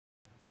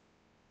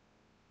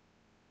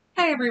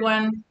Hi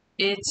everyone,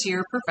 it's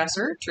your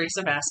professor,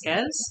 Teresa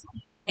Vasquez,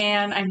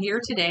 and I'm here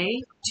today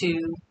to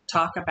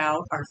talk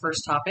about our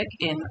first topic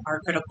in our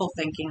critical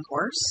thinking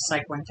course,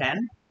 Psych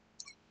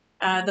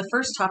 110. The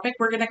first topic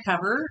we're going to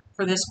cover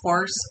for this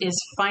course is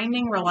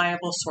finding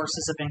reliable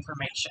sources of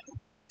information.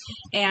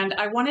 And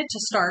I wanted to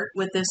start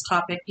with this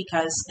topic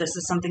because this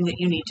is something that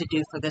you need to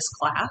do for this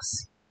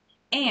class,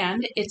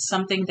 and it's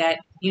something that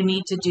you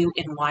need to do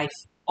in life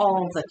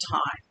all the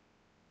time.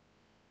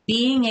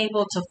 Being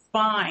able to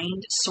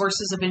find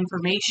sources of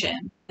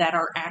information that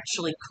are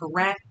actually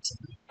correct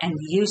and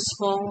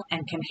useful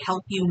and can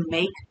help you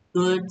make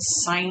good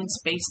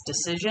science-based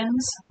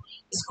decisions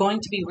is going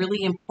to be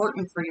really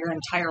important for your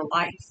entire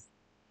life.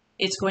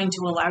 It's going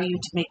to allow you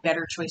to make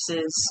better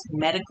choices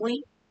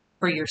medically,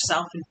 for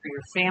yourself and for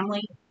your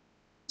family,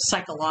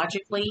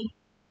 psychologically,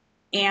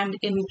 and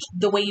in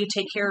the way you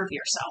take care of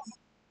yourself.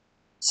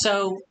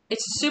 So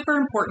it's a super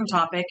important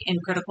topic in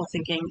critical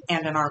thinking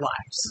and in our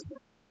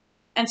lives.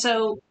 And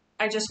so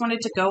I just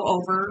wanted to go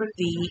over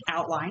the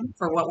outline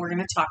for what we're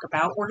going to talk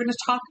about. We're going to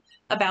talk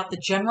about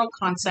the general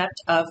concept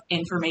of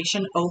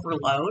information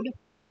overload,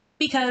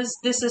 because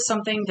this is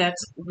something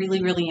that's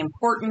really, really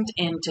important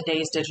in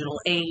today's digital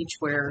age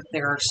where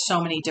there are so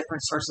many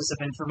different sources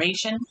of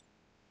information.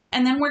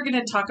 And then we're going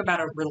to talk about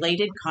a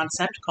related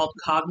concept called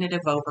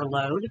cognitive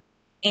overload.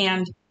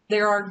 And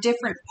there are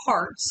different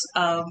parts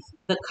of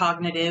the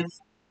cognitive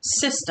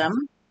system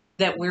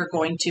that we're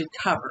going to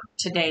cover.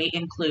 Today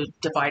include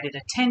divided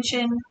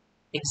attention,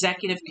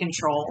 executive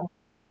control,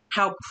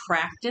 how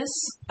practice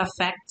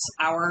affects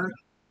our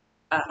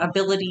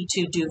ability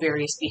to do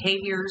various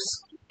behaviors,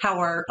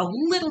 a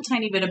little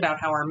tiny bit about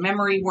how our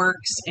memory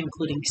works,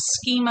 including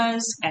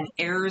schemas and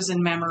errors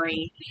in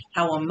memory,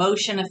 how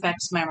emotion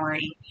affects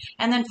memory,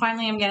 and then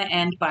finally I'm going to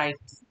end by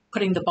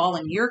putting the ball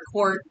in your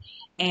court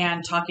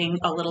and talking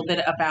a little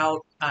bit about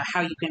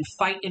how you can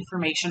fight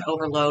information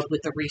overload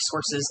with the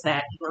resources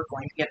that you're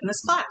going to get in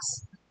this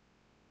class.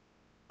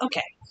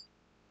 Okay.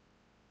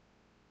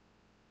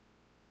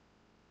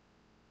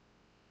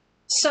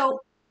 So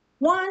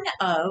one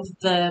of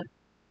the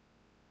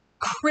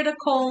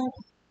critical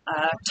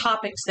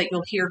topics that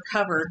you'll hear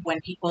covered when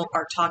people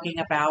are talking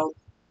about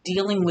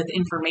dealing with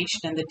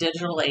information in the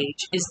digital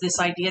age is this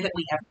idea that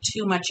we have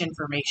too much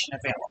information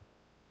available,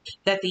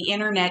 that the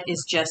internet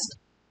is just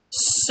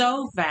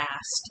so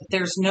vast,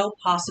 there's no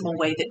possible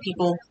way that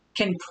people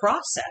can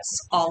process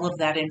all of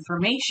that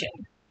information.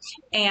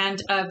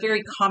 And a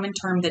very common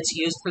term that's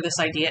used for this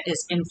idea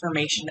is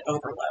information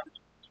overload.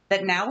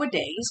 That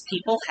nowadays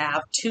people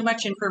have too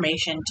much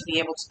information to be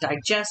able to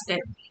digest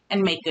it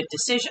and make good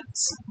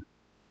decisions.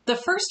 The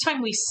first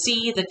time we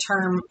see the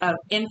term of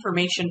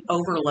information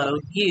overload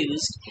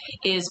used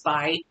is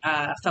by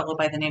a fellow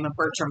by the name of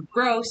Bertram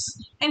Gross,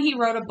 and he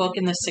wrote a book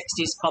in the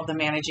 60s called The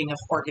Managing of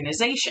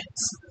Organizations.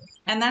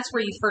 And that's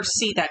where you first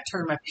see that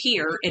term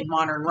appear in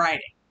modern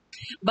writing.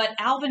 But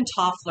Alvin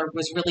Toffler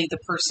was really the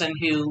person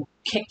who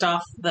kicked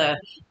off the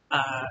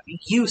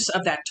use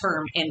of that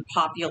term in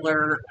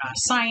popular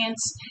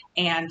science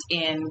and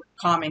in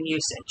common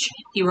usage.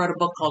 He wrote a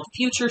book called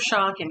Future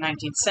Shock in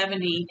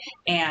 1970,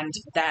 and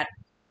that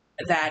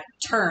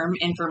term,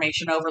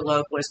 information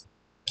overload, was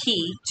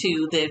key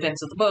to the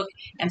events of the book,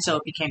 and so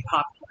it became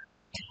popular.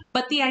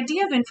 But the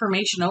idea of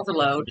information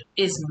overload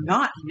is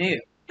not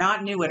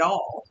new at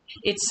all.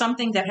 It's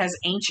something that has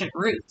ancient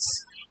roots.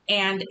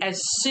 And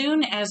as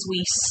soon as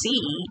we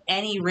see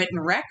any written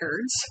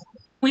records,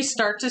 we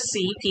start to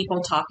see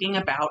people talking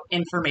about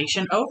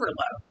information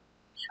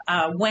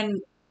overload. When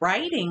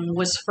writing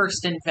was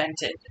first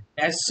invented,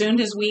 as soon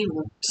as we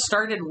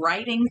started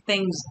writing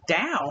things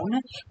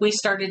down, we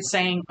started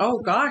saying, oh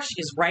gosh,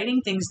 is writing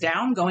things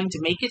down going to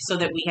make it so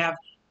that we have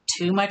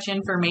too much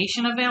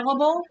information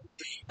available?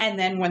 And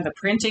then when the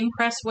printing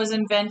press was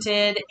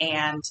invented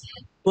and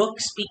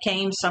books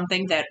became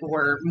something that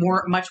were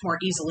much more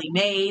easily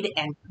made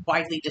and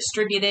widely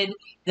distributed,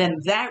 then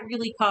that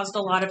really caused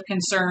a lot of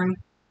concern.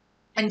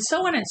 And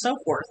so on and so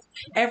forth.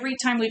 Every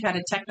time we've had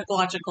a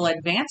technological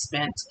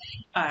advancement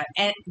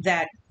and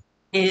that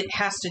it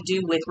has to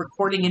do with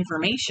recording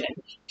information,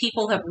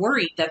 people have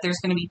worried that there's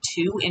going to be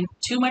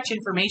too much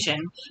information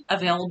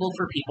available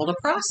for people to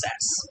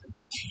process.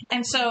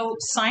 And so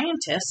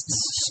scientists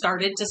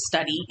started to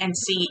study and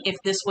see if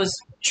this was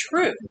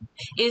true.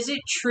 Is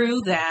it true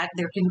that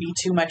there can be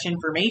too much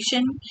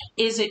information?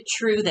 Is it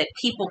true that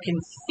people can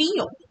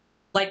feel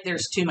like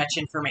there's too much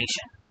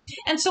information?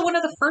 And so one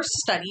of the first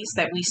studies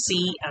that we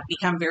see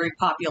become very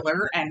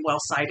popular and well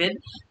cited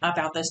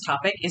about this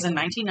topic is in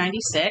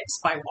 1996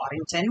 by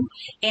Waddington,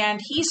 and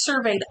he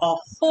surveyed a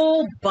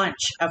whole bunch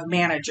of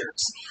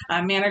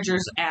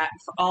managers at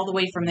all the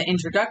way from the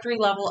introductory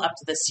level up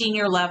to the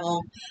senior level,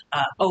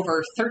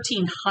 over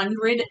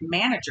 1,300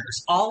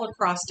 managers all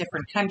across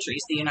different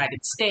countries, the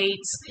United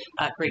States,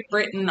 Great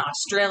Britain,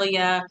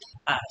 Australia,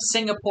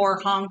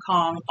 Singapore, Hong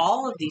Kong,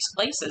 all of these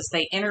places.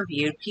 They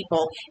interviewed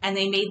people and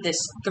they made this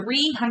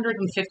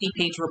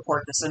 350-page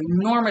report, this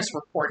enormous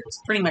report. It's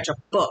pretty much a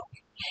book.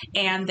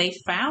 And they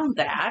found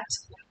that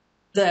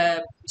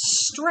the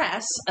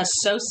stress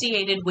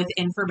associated with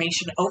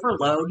information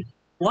overload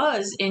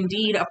was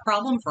indeed a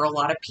problem for a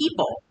lot of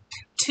people.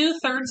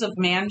 2/3 of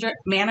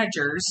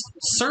managers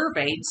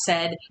surveyed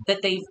said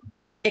that they've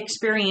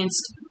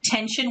experienced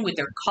tension with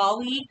their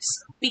colleagues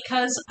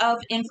because of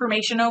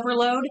information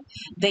overload.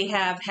 They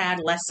have had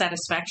less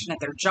satisfaction at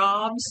their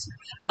jobs.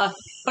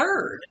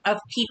 1/3 of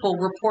people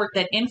report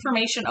that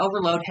information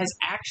overload has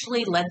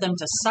actually led them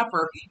to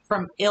suffer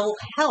from ill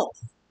health.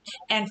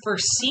 And for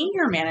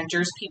senior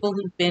managers, people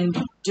who've been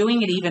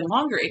doing it even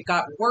longer, it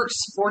got worse.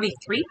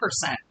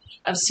 43%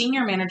 of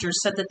senior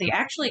managers said that they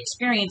actually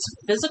experienced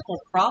physical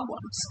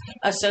problems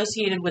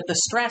associated with the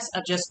stress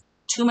of just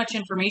too much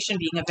information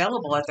being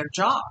available at their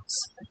jobs.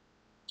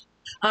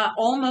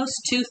 Almost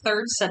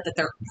 2/3 said that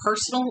their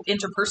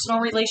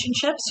interpersonal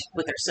relationships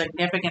with their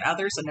significant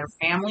others and their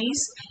families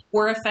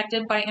were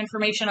affected by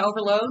information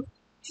overload.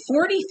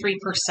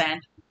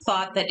 43%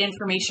 thought that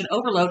information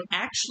overload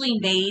actually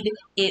made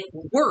it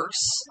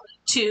worse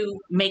to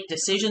make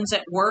decisions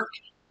at work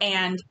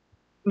and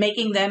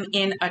making them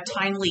in a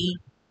timely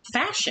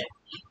fashion.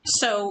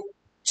 So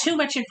too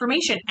much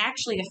information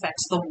actually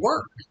affects the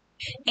work.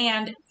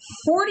 And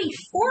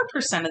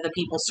 44% of the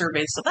people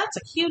surveyed, so that's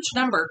a huge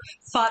number,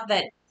 thought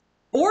that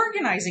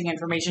organizing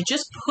information,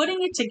 just putting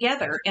it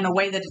together in a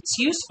way that it's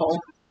useful,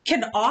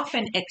 can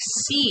often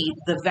exceed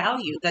the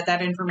value that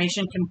that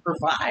information can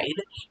provide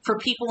for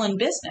people in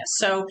business.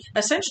 So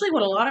essentially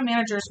what a lot of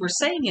managers were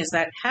saying is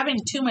that having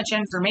too much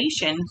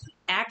information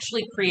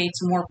actually creates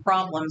more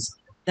problems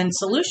than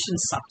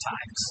solutions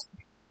sometimes.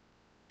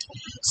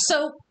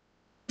 So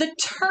the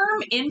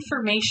term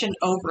information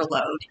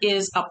overload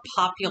is a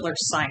popular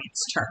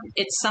science term.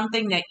 It's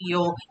something that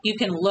you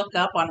can look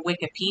up on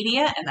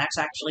Wikipedia, and that's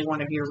actually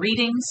one of your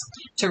readings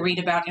to read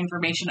about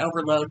information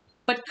overload.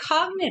 But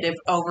cognitive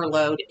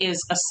overload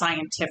is a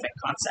scientific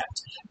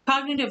concept.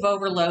 Cognitive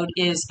overload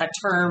is a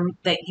term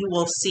that you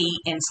will see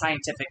in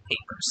scientific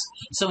papers.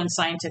 So in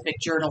scientific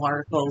journal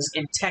articles,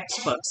 in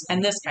textbooks,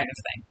 and this kind of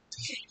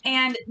thing.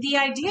 And the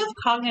idea of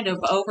cognitive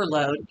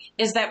overload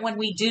is that when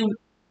we do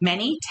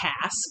many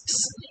tasks,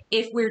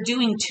 if we're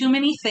doing too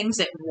many things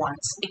at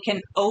once, it can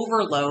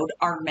overload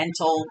our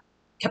mental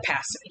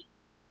capacity.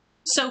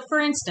 So for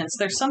instance,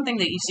 there's something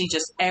that you see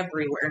just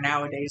everywhere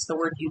nowadays, the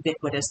word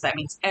ubiquitous, that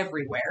means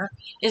everywhere,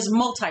 is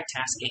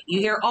multitasking.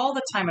 You hear all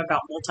the time about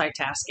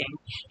multitasking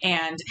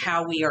and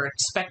how we are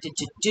expected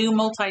to do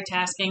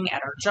multitasking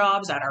at our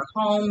jobs, at our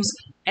homes,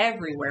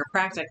 everywhere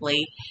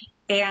practically,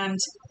 and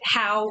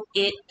how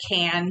it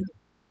can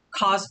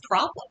cause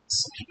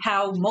problems,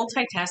 how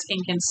multitasking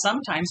can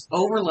sometimes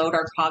overload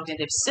our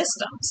cognitive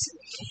systems.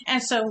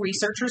 And so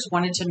researchers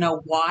wanted to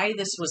know why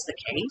this was the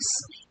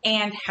case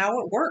and how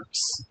it works.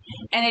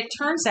 And it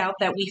turns out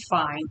that we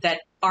find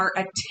that our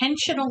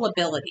attentional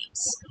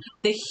abilities,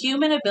 the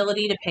human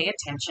ability to pay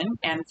attention,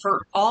 and for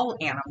all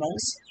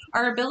animals,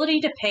 our ability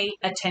to pay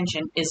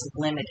attention is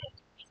limited.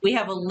 We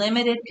have a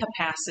limited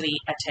capacity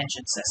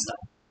attention system.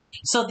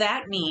 So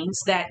that means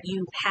that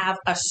you have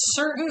a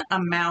certain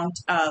amount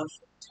of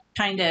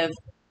kind of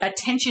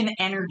attention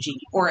energy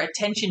or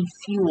attention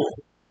fuel,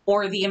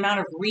 or the amount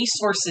of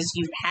resources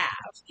you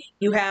have.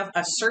 You have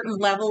a certain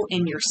level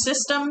in your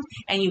system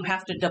and you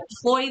have to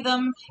deploy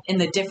them in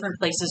the different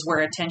places where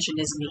attention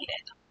is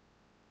needed.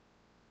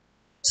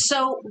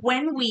 So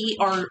when we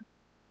are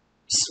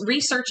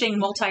researching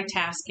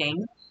multitasking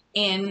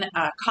in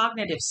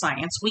cognitive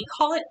science, we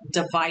call it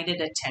divided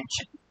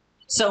attention.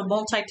 So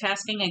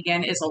multitasking,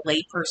 again, is a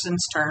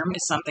layperson's term,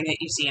 is something that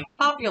you see in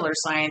popular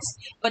science,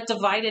 but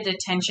divided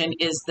attention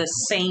is the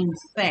same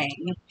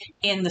thing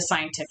in the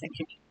scientific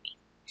community.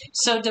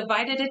 So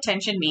divided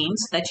attention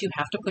means that you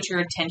have to put your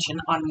attention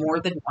on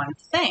more than one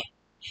thing.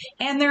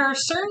 And there are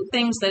certain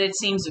things that it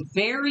seems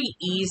very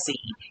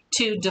easy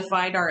to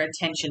divide our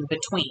attention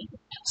between.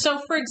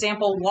 So, for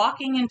example,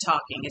 walking and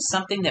talking is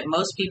something that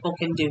most people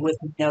can do with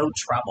no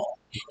trouble.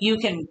 You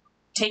can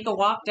take a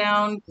walk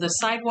down the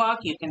sidewalk,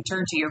 you can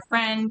turn to your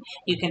friend,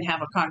 you can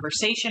have a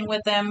conversation with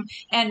them,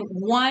 and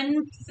one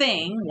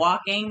thing,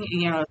 walking,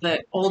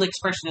 the old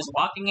expression is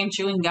walking and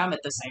chewing gum at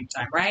the same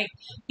time, right?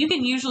 You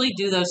can usually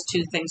do those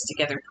two things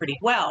together pretty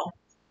well.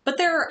 But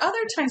there are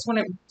other times when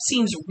it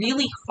seems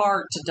really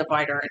hard to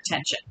divide our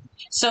attention.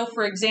 So,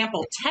 for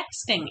example,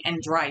 texting and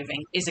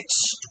driving is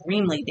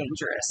extremely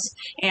dangerous.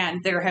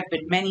 And there have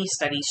been many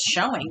studies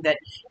showing that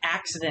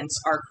accidents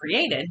are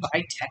created by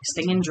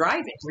texting and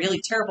driving,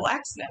 really terrible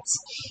accidents.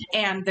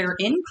 And they're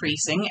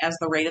increasing as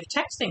the rate of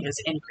texting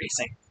is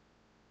increasing.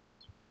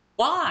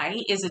 Why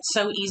is it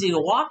so easy to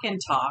walk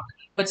and talk,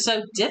 but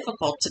so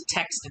difficult to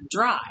text and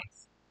drive?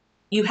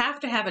 You have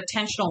to have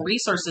attentional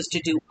resources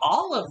to do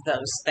all of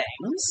those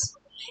things.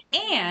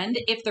 And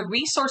if the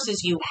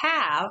resources you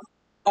have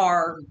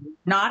are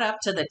not up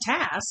to the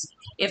task,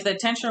 if the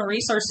attentional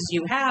resources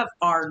you have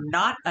are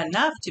not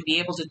enough to be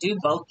able to do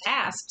both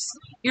tasks,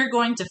 you're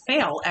going to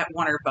fail at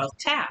one or both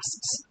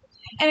tasks.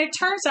 And it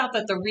turns out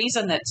that the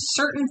reason that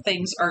certain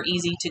things are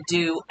easy to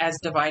do as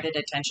divided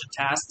attention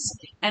tasks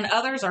and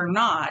others are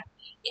not,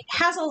 it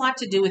has a lot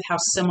to do with how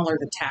similar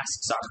the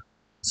tasks are.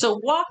 So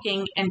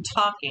walking and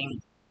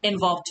talking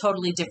involve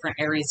totally different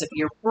areas of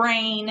your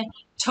brain,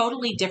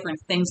 totally different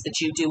things that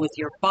you do with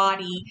your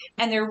body,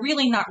 and they're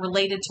really not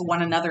related to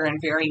one another in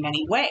very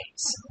many ways.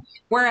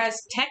 Whereas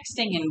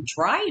texting and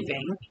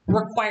driving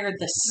require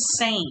the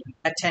same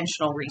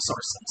attentional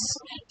resources.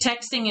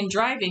 Texting and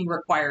driving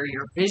require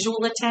your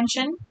visual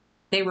attention,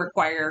 they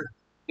require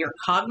your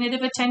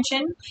cognitive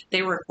attention,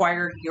 they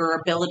require your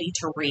ability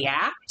to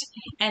react,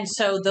 and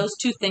so those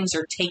two things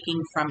are taking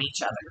from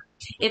each other.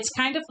 It's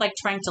kind of like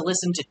trying to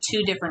listen to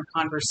two different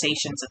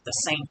conversations at the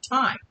same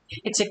time.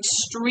 It's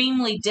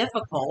extremely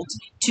difficult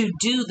to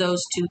do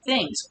those two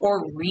things,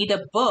 or read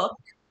a book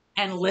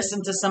and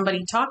listen to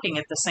somebody talking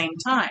at the same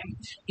time.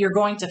 You're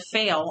going to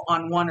fail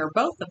on one or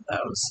both of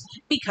those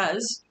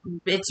because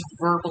it's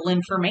verbal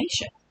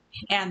information.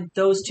 And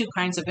those two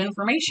kinds of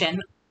information,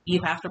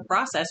 you have to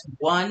process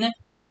one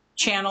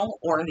channel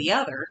or the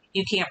other.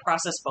 You can't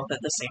process both at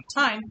the same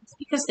time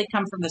because they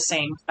come from the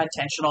same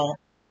attentional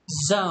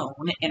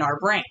zone in our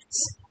brains.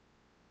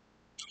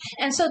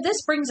 And so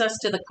this brings us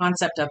to the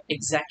concept of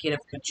executive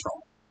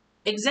control.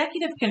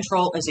 Executive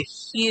control is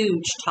a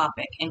huge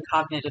topic in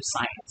cognitive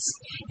science,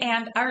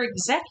 and our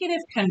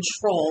executive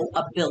control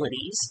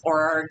abilities,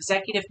 or our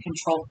executive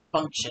control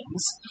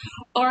functions,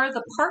 are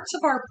the parts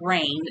of our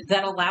brain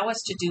that allow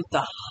us to do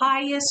the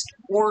highest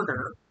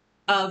order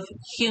of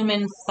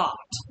human thought.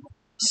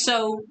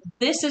 So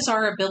this is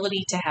our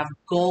ability to have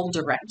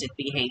goal-directed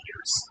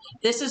behaviors.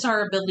 This is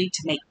our ability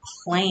to make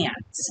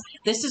plans.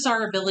 This is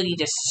our ability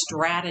to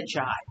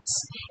strategize.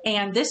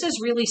 And this is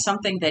really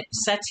something that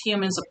sets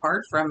humans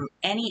apart from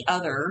any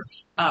other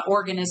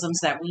organisms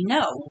that we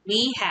know.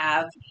 We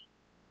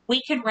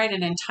can write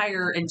an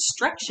entire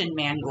instruction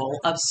manual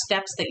of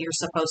steps that you're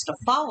supposed to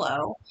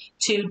follow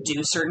to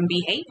do certain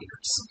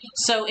behaviors.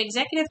 So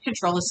executive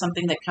control is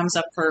something that comes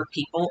up for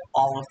people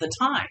all of the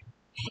time.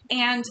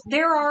 And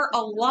there are a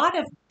lot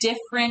of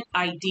different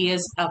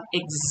ideas of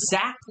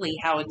exactly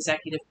how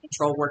executive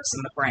control works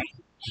in the brain.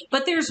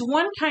 But there's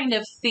one kind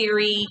of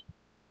theory,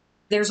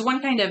 there's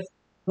one kind of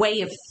way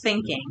of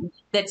thinking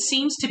that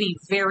seems to be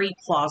very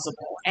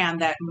plausible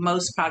and that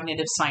most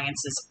cognitive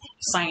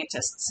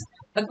scientists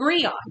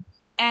agree on.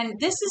 And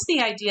this is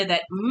the idea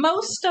that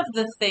most of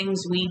the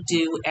things we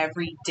do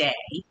every day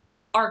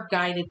are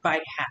guided by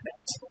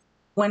habit.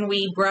 When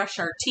we brush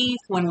our teeth,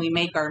 when we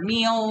make our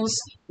meals,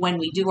 when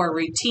we do our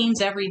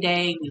routines every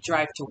day, we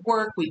drive to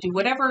work, we do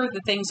whatever the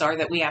things are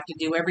that we have to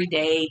do every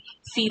day,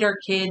 feed our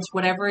kids,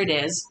 whatever it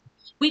is,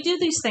 we do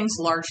these things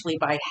largely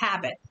by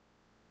habit.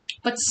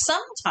 But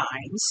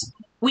sometimes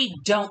we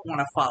don't want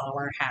to follow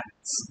our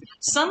habits.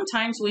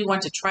 Sometimes we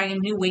want to try a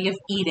new way of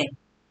eating,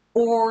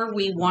 or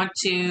we want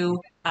to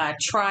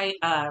try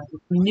a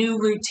new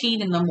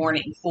routine in the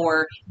morning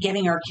for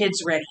getting our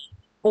kids ready.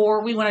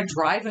 Or we want to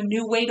drive a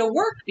new way to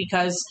work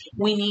because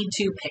we need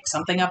to pick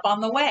something up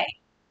on the way.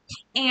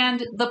 And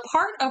the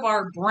part of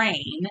our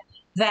brain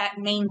that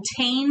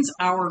maintains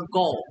our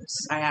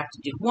goals, I have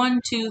to do 1,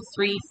 2,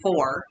 3,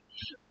 4,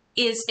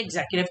 is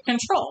executive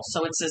control.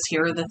 So it says,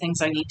 here are the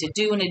things I need to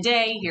do in a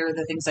day. Here are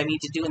the things I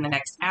need to do in the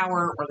next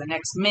hour or the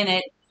next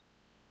minute.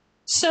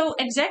 So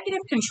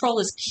executive control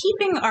is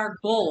keeping our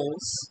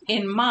goals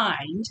in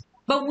mind,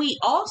 but we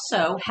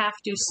also have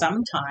to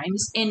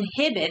sometimes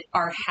inhibit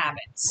our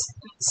habits.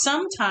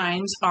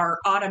 Sometimes our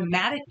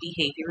automatic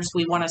behaviors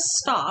we want to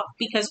stop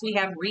because we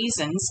have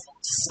reasons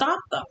to stop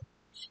them.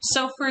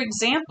 So for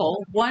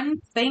example, one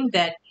thing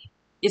that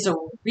is a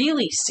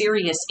really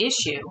serious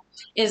issue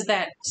is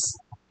that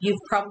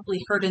you've probably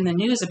heard in the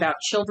news about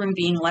children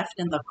being left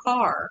in the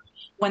car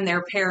when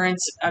their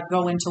parents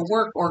go into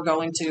work or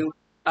go into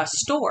a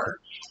store.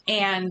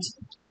 And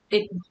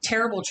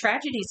terrible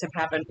tragedies have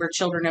happened where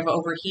children have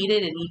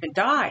overheated and even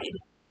died.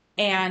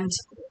 And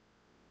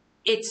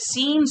it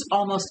seems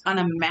almost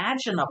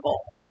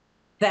unimaginable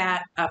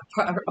that a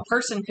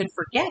person could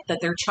forget that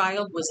their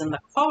child was in the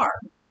car.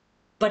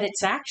 But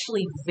it's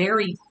actually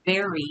very,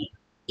 very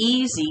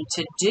easy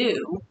to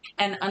do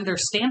and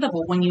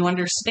understandable when you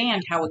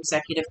understand how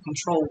executive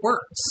control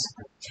works.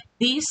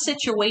 These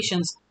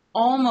situations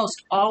almost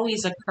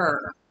always occur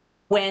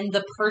when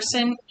the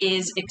person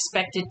is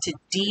expected to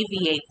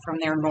deviate from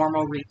their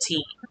normal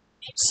routine.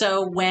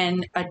 So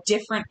when a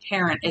different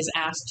parent is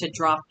asked to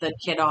drop the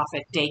kid off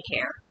at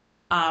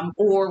daycare,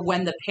 or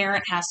when the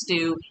parent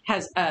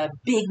has a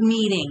big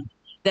meeting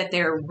that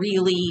they're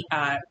really,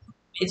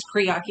 it's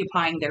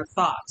preoccupying their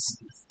thoughts.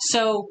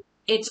 So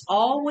it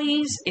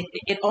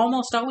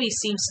almost always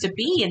seems to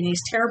be in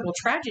these terrible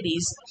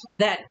tragedies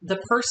that the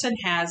person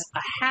has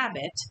a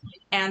habit,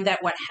 and that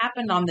what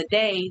happened on the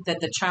day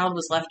that the child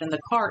was left in the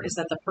car is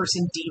that the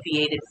person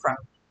deviated from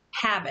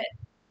habit.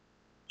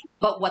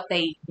 But what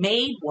they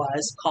made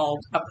was called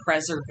a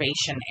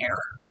preservation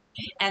error.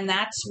 And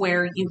that's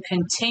where you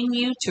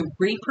continue to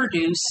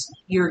reproduce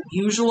your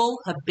usual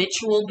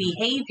habitual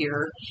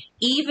behavior,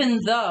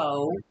 even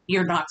though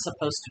you're not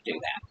supposed to do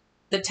that.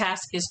 The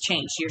task has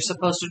changed. You're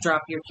supposed to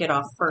drop your kid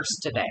off first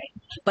today,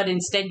 but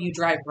instead you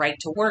drive right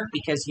to work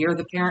because you're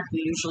the parent who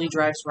usually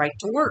drives right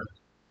to work.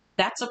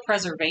 That's a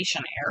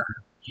preservation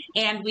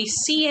error. And we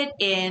see it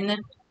in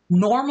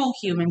normal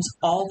humans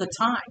all the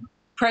time.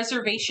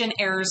 Preservation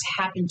errors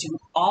happen to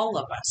all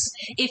of us.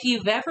 If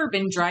you've ever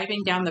been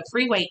driving down the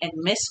freeway and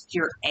missed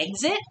your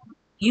exit,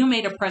 you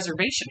made a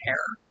preservation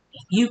error.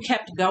 You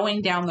kept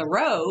going down the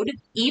road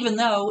even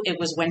though it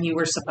was when you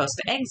were supposed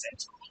to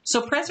exit.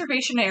 So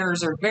preservation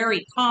errors are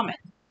very common.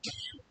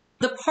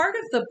 The part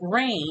of the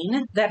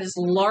brain that is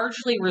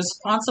largely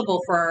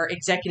responsible for our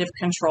executive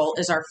control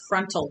is our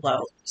frontal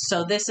lobe.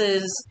 So this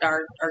is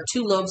our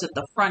two lobes at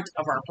the front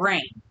of our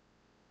brain.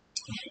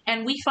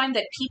 And we find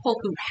that people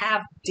who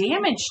have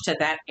damage to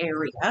that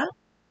area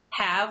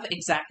have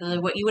exactly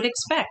what you would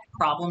expect,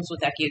 problems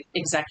with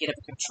executive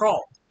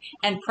control.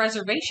 And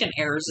preservation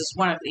errors is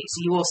one of these.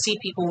 You will see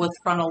people with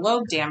frontal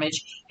lobe damage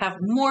have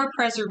more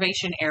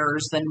preservation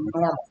errors than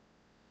normal.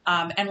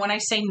 And when I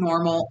say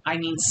normal, I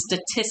mean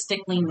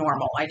statistically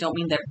normal. I don't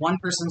mean that one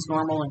person's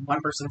normal and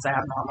one person's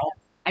abnormal.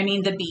 I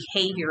mean the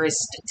behavior is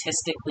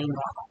statistically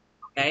normal.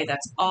 Okay,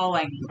 that's all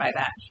I mean by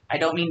that. I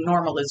don't mean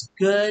normal is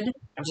good.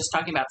 I'm just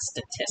talking about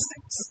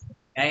statistics.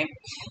 Okay,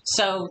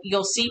 so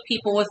you'll see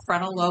people with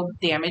frontal lobe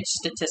damage,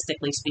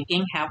 statistically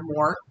speaking, have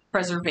more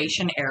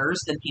preservation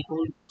errors than people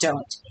who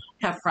don't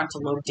have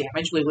frontal lobe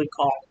damage. We would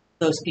call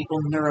those people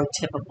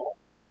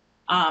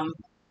neurotypical.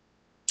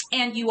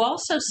 And you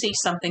also see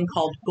something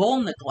called goal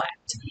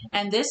neglect.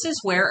 And this is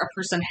where a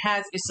person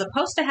is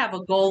supposed to have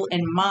a goal in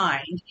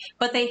mind,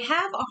 but they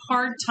have a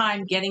hard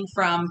time getting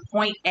from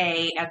point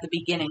A at the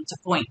beginning to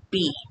point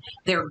B,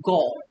 their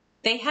goal.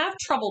 They have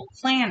trouble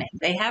planning.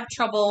 They have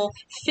trouble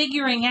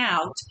figuring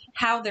out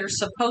how they're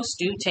supposed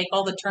to take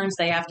all the turns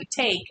they have to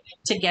take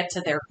to get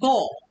to their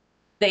goal.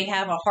 They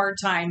have a hard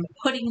time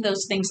putting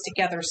those things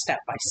together step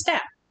by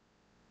step,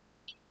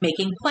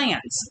 making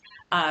plans,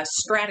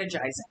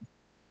 strategizing.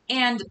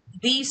 And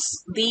these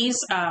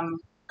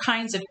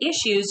kinds of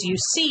issues you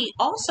see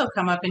also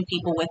come up in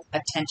people with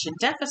attention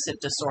deficit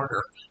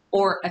disorder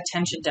or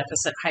attention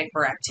deficit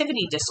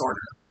hyperactivity disorder.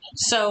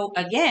 So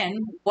again,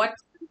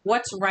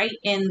 what's right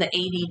in the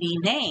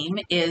ADD name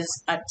is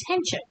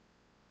attention.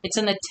 It's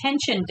an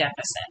attention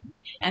deficit.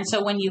 And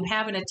so when you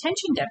have an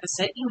attention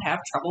deficit, you have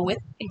trouble with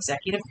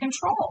executive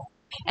control.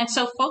 And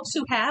so folks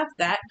who have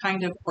that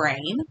kind of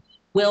brain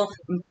will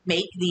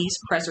make these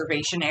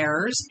preservation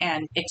errors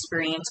and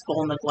experience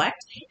goal neglect.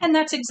 And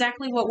that's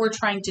exactly what we're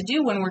trying to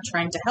do when we're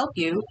trying to help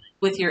you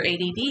with your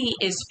ADD,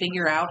 is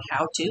figure out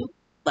how to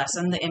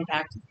lessen the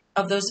impact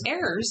of those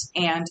errors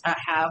and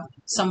have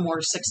some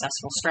more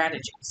successful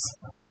strategies.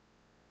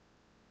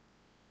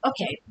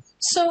 Okay,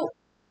 so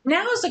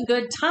now is a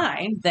good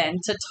time then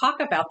to talk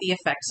about the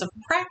effects of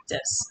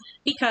practice,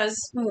 because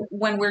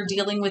when we're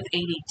dealing with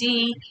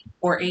ADD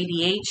or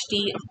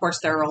ADHD, of course,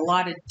 there are a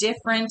lot of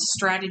different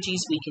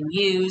strategies we can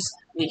use.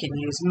 We can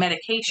use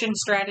medication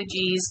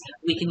strategies,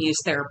 we can use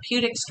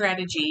therapeutic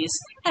strategies,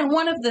 and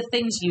one of the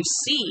things you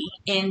see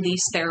in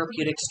these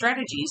therapeutic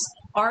strategies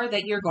are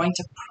that you're going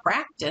to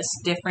practice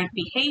different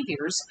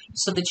behaviors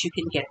so that you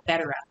can get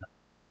better at them.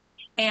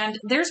 And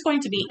there's going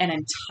to be an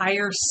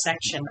entire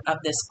section of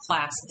this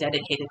class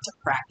dedicated to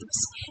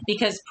practice,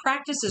 because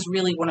practice is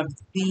really one of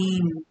the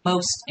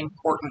most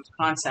important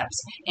concepts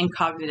in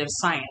cognitive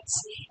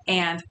science,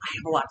 and I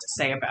have a lot to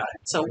say about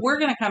it. So we're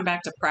going to come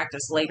back to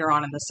practice later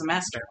on in the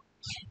semester.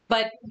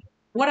 But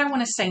what I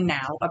want to say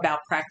now about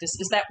practice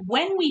is that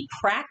when we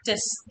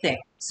practice things,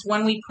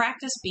 when we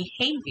practice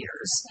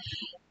behaviors,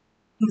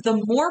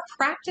 the more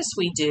practice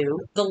we do,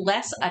 the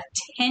less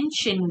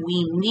attention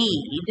we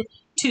need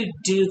to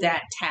do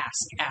that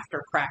task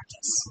after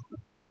practice.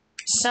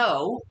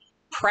 So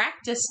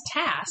practice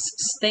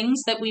tasks,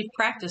 things that we've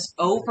practiced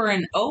over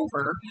and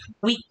over,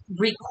 we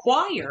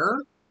require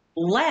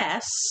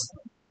less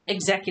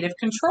executive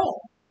control,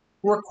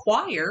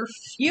 require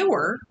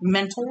fewer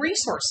mental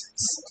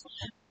resources.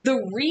 The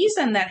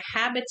reason that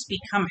habits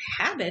become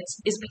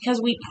habits is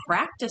because we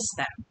practice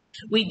them.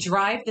 We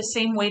drive the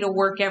same way to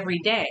work every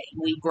day.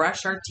 We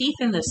brush our teeth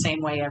in the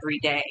same way every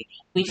day.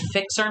 We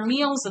fix our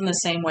meals in the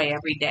same way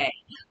every day.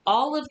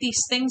 All of these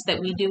things that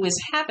we do as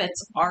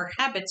habits are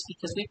habits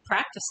because we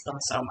practice them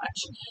so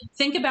much.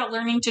 Think about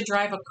learning to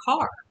drive a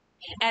car.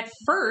 At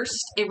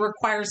first, it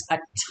requires a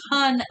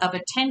ton of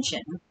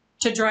attention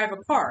to drive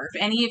a car.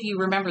 If any of you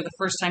remember the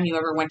first time you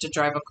ever went to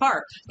drive a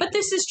car, but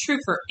this is true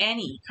for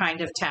any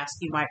kind of task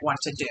you might want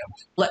to do.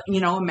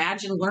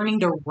 Imagine learning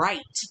to write.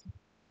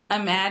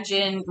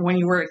 Imagine when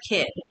you were a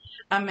kid.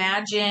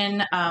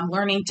 Imagine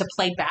learning to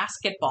play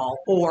basketball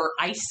or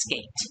ice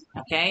skate,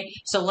 okay?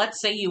 So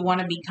let's say you want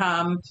to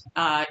become,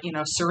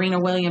 Serena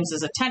Williams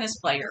as a tennis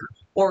player,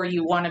 or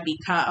you want to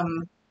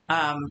become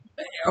a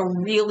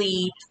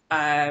really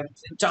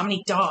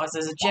Dominique Dawes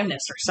as a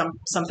gymnast or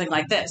something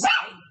like this.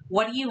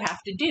 What do you have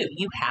to do?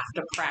 You have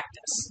to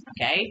practice,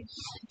 okay?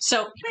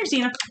 So, come here,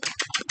 Zena.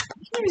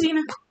 Come here,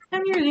 Zena.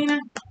 Come here, Zena.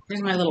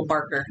 Here's my little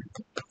barker.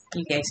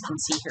 You guys can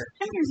see her.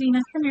 Come here, Zena.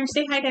 Come here.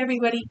 Say hi to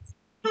everybody.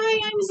 Hi,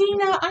 I'm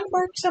Zena. I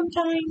bark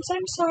sometimes.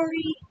 I'm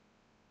sorry.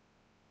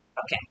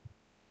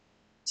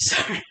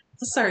 Okay.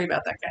 Sorry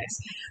about that,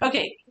 guys.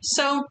 Okay,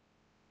 so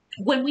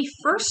When we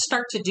first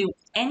start to do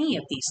any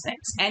of these things,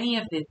 any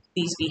of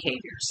these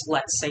behaviors,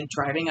 let's say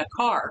driving a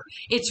car,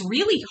 it's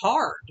really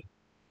hard.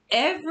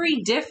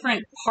 Every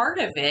different part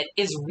of it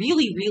is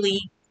really, really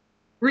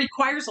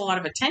requires a lot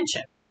of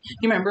attention.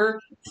 You remember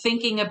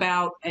thinking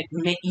about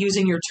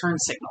using your turn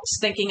signals,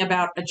 thinking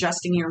about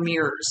adjusting your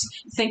mirrors,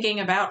 thinking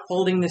about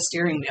holding the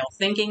steering wheel,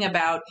 thinking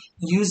about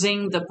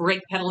using the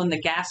brake pedal and the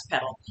gas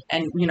pedal.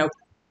 And,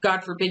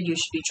 God forbid you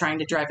should be trying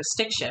to drive a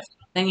stick shift.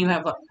 Then you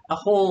have a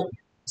whole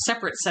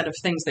separate set of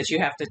things that you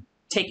have to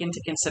take into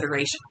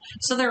consideration.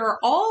 So there are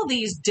all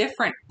these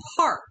different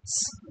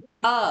parts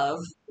of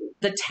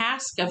the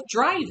task of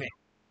driving.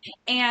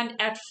 And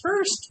at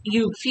first,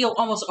 you feel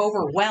almost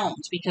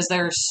overwhelmed because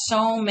there are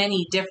so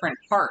many different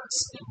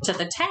parts to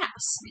the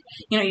task.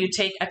 You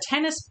take a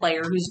tennis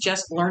player who's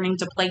just learning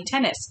to play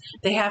tennis.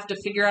 They have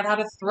to figure out how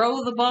to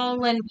throw the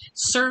ball and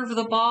serve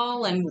the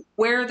ball and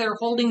where they're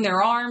holding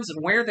their arms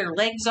and where their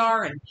legs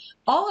are and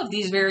all of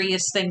these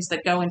various things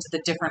that go into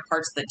the different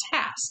parts of the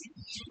task.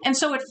 And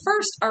so at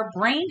first, our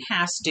brain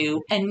has to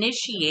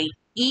initiate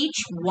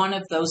each one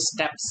of those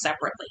steps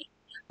separately.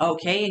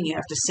 Okay, and you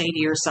have to say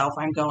to yourself,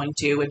 I'm going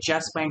to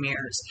adjust my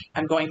mirrors.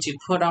 I'm going to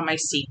put on my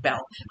seatbelt.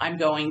 I'm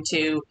going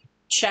to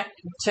check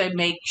to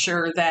make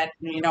sure that,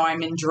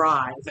 I'm in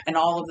drive and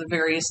all of the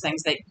various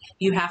things that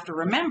you have to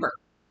remember.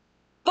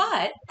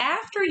 But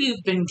after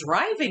you've been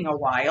driving a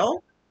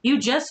while, you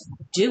just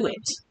do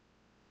it.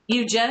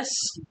 You just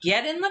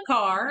get in the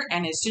car,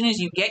 and as soon as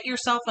you get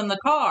yourself in the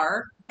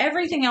car,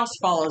 everything else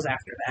follows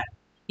after that.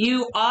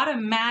 You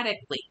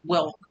automatically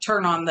will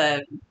turn on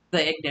the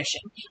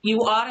ignition.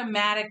 You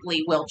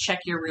automatically will check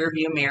your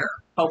rearview mirror,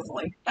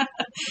 hopefully.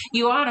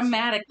 You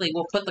automatically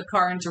will put the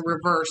car into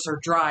reverse or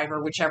drive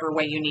or whichever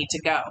way you need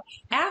to go.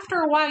 After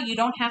a while, you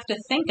don't have to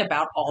think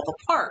about all the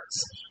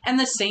parts. And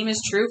the same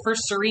is true for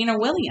Serena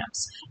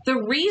Williams.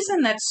 The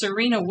reason that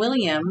Serena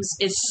Williams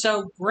is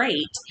so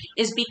great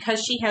is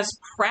because she has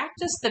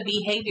practiced the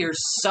behaviors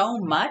so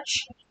much,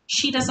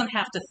 she doesn't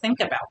have to think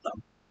about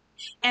them.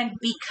 And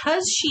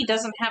because she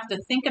doesn't have to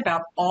think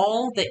about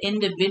all the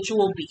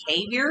individual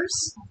behaviors,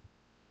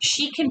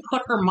 she can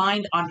put her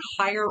mind on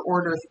higher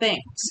order things.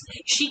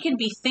 She can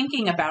be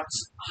thinking about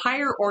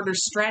higher order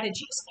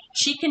strategies.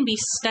 She can be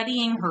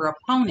studying her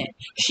opponent.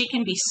 She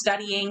can be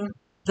studying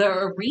the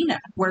arena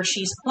where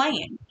she's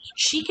playing.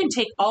 She can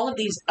take all of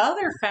these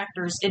other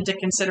factors into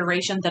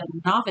consideration that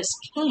a novice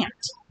can't.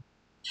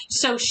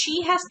 So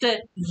she has to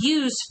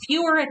use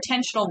fewer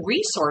attentional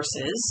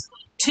resources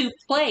to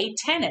play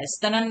tennis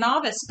than a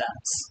novice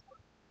does.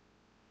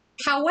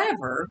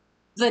 However,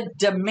 the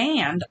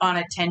demand on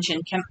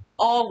attention can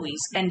always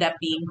end up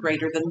being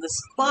greater than the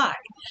supply.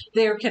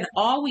 There can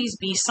always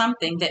be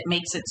something that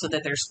makes it so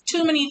that there's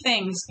too many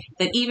things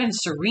that even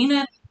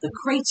Serena, the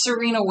great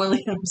Serena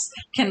Williams,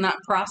 cannot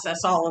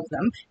process all of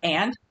them,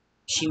 and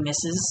she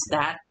misses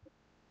that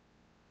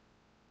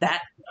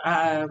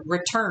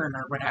return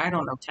or whatever. I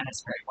don't know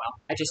tennis very well.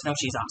 I just know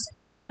she's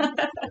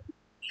awesome.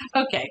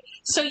 Okay,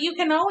 so you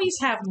can always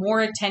have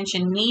more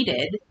attention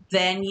needed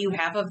than you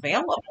have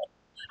available.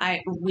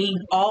 We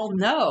all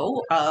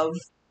know of,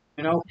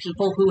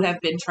 people who have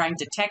been trying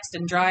to text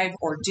and drive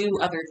or do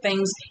other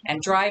things and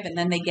drive, and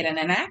then they get in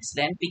an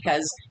accident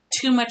because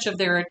too much of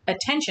their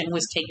attention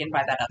was taken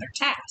by that other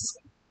task.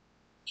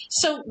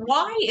 So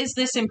why is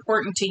this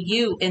important to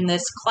you in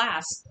this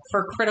class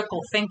for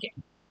critical thinking?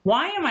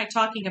 Why am I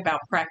talking about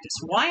practice?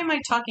 Why am I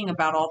talking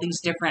about all these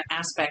different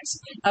aspects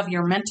of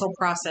your mental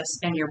process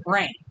and your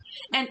brain?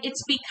 And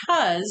it's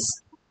because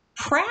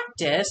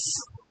practice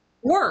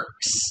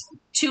works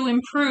to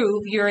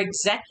improve your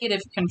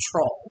executive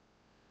control.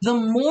 The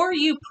more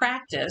you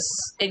practice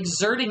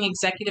exerting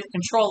executive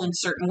control in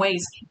certain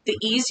ways, the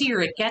easier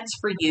it gets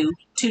for you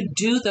to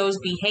do those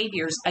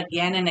behaviors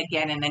again and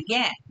again and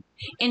again.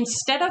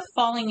 Instead of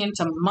falling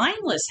into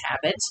mindless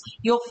habits,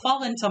 you'll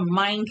fall into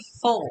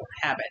mindful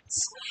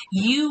habits.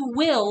 You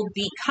will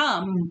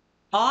become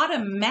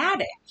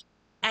automatic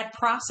at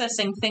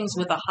processing things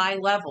with a high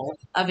level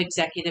of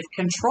executive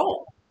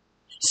control.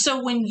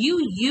 So when you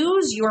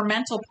use your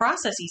mental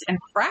processes and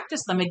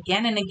practice them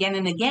again and again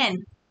and again,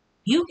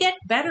 you get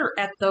better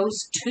at those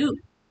too.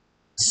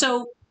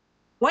 So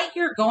what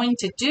you're going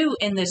to do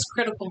in this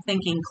critical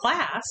thinking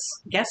class,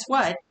 guess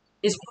what,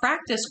 is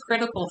practice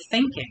critical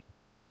thinking.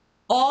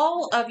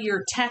 All of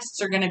your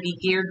tests are going to be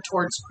geared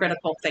towards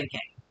critical thinking.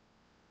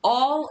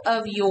 All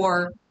of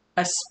your,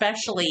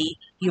 especially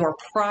your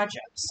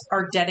projects,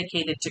 are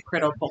dedicated to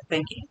critical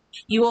thinking.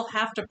 You will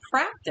have to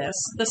practice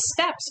the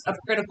steps of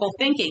critical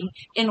thinking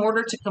in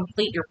order to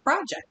complete your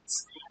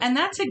projects. And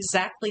that's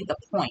exactly the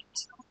point.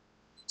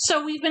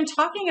 So we've been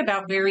talking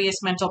about various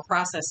mental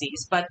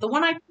processes, but the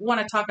one I want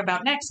to talk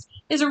about next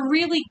is a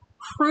really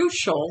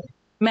crucial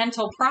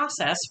mental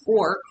process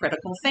for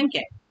critical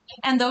thinking.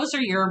 And those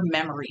are your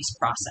memories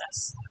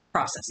processes.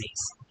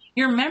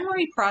 Your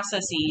memory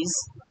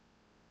processes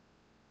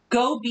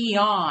go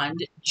beyond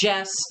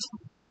just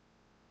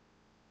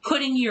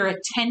putting your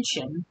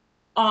attention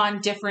on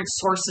different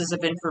sources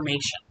of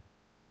information.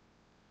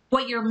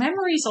 What your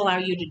memories allow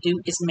you to do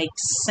is make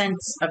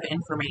sense of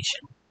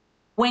information.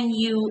 When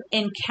you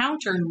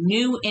encounter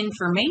new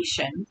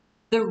information,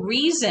 the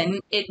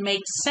reason it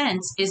makes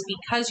sense is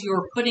because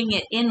you're putting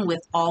it in with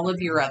all of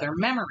your other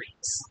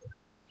memories.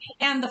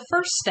 And the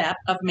first step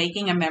of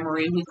making a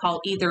memory we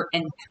call either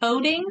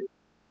encoding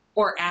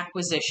or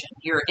acquisition.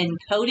 You're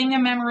encoding a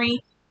memory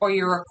or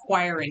you're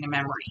acquiring a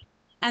memory.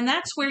 And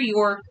that's where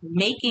you're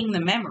making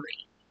the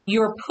memory.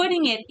 You're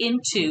putting it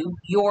into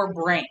your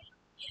brain.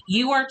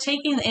 You are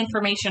taking the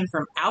information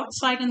from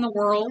outside in the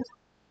world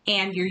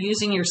and you're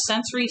using your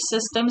sensory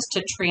systems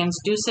to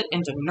transduce it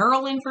into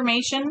neural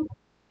information.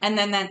 And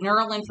then that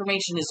neural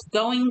information is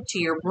going to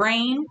your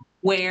brain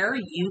where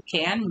you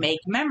can make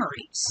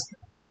memories.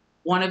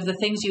 One of the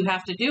things you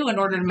have to do in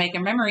order to make a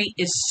memory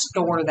is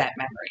store that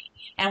memory.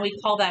 And we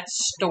call that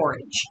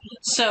storage.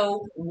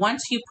 So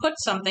once you put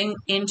something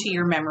into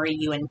your memory,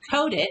 you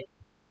encode it.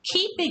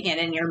 Keeping it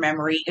in your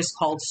memory is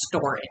called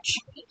storage.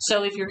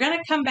 So if you're going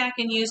to come back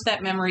and use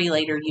that memory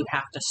later, you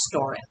have to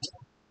store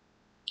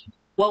it.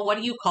 Well, what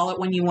do you call it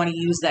when you want to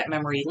use that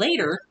memory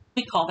later?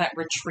 We call that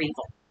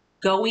retrieval.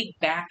 Going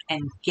back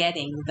and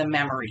getting the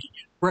memory,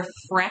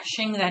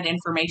 refreshing that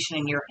information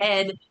in your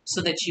head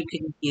so that you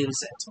can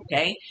use it,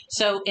 okay?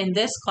 So in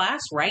this class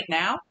right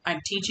now, I'm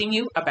teaching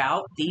you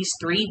about these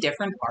three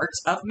different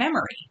parts of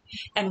memory.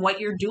 And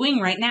what you're doing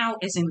right now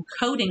is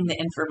encoding the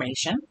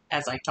information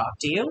as I talk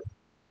to you.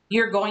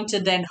 You're going to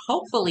then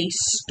hopefully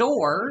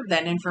store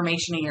that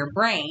information in your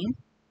brain.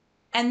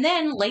 And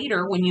then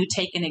later when you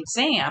take an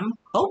exam,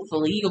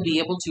 hopefully you'll be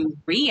able to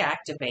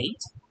reactivate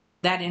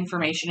that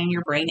information in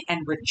your brain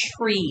and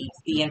retrieve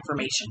the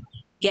information.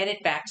 Get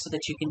it back so that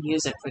you can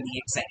use it for the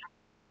exam.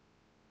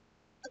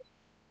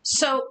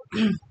 So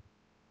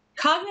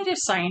cognitive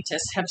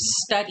scientists have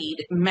studied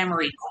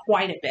memory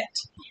quite a bit,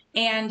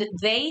 and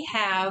they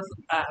have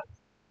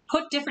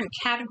put different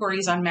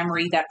categories on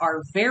memory that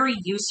are very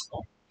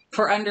useful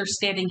for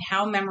understanding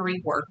how memory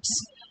works.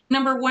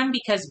 Number one,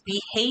 because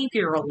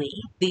behaviorally,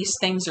 these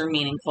things are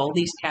meaningful.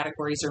 These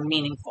categories are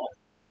meaningful,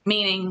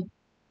 meaning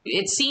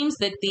it seems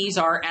that these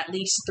are at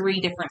least three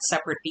different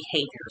separate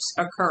behaviors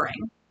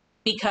occurring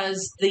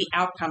because the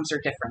outcomes are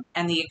different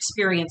and the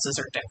experiences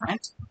are different.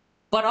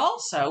 But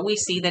also we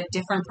see that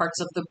different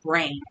parts of the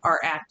brain are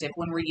active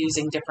when we're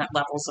using different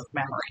levels of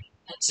memory.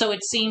 So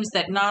it seems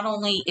that not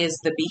only is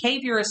the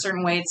behavior a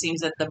certain way, it seems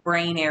that the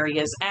brain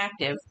areas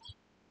active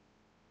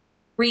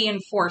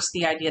reinforce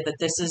the idea that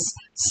this is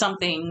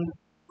something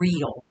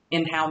real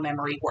in how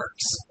memory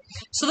works.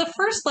 So the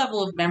first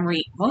level of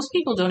memory, most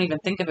people don't even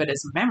think of it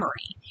as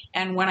memory.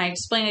 And when I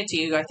explain it to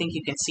you, I think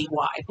you can see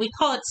why. We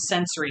call it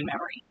sensory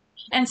memory.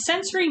 And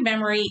sensory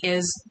memory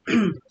is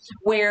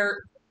where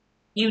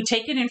you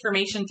take in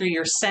information through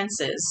your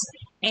senses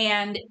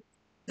and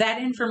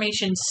that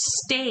information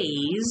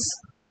stays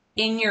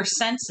in your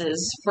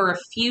senses for a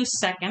few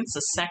seconds,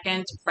 a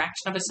second,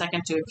 fraction of a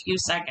second to a few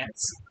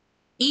seconds,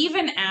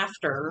 even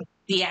after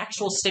the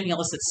actual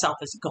stimulus itself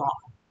is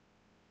gone.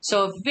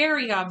 So a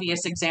very obvious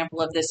example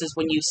of this is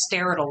when you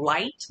stare at a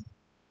light.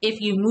 If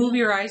you move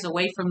your eyes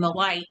away from the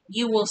light,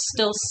 you will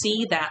still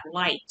see that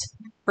light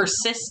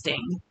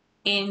persisting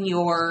in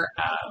your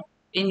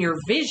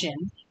vision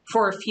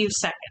for a few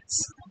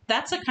seconds.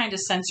 That's a kind of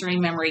sensory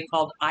memory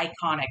called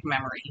iconic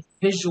memory,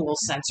 visual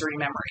sensory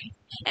memory.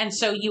 And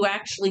so you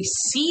actually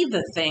see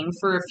the thing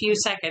for a few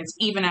seconds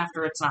even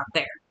after it's not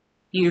there.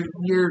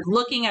 You're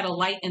looking at a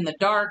light in the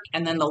dark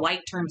and then the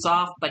light turns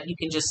off, but you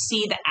can just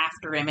see the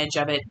after image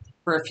of it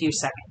for a few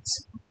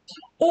seconds.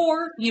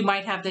 Or you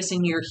might have this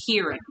in your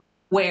hearing,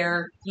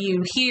 where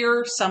you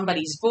hear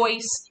somebody's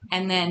voice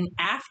and then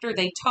after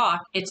they talk,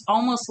 it's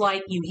almost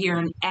like you hear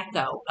an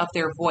echo of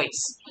their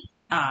voice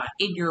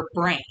in your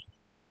brain.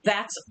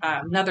 That's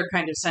another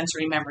kind of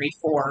sensory memory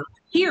for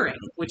hearing,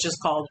 which is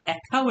called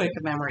echoic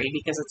memory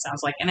because it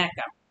sounds like an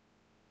echo.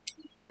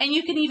 And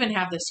you can even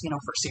have this, for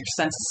your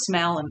sense of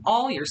smell and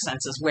all your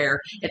senses where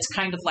it's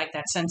kind of like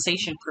that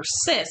sensation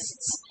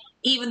persists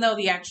even though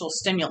the actual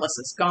stimulus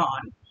is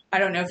gone. I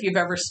don't know if you've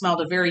ever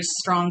smelled a very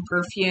strong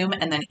perfume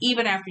and then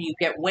even after you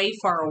get way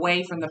far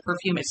away from the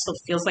perfume, it still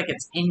feels like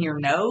it's in your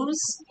nose.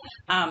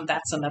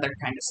 That's another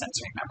kind of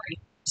sensory memory.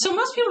 So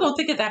most people don't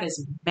think of that as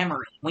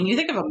memory. When you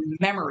think of a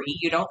memory,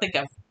 you don't think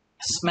of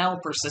smell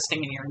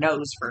persisting in your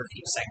nose for a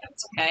few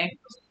seconds, okay?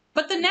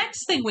 But the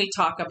next thing we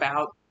talk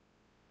about,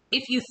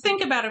 if you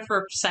think about it for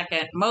a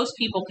second, most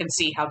people can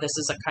see how this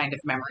is a kind of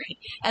memory.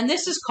 And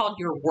this is called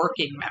your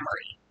working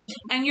memory.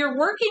 And your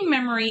working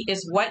memory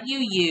is what you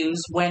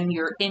use when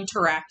you're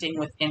interacting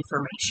with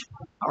information,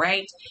 all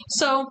right?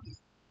 So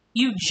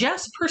you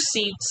just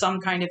perceived some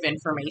kind of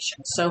information.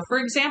 So for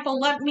example,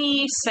 let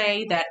me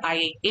say that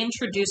I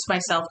introduce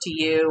myself to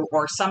you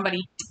or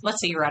somebody,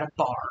 let's say you're at a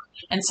bar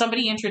and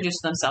somebody introduced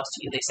themselves to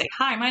you. They say,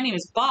 "Hi, my name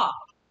is Bob."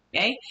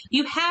 Okay?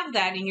 You have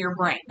that in your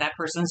brain. That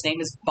person's name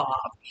is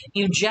Bob.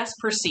 You just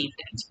perceived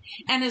it.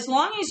 And as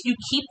long as you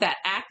keep that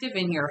active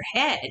in your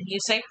head, you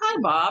say, "Hi,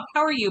 Bob.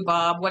 How are you,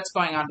 Bob? What's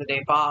going on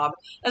today, Bob?"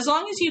 As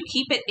long as you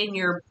keep it in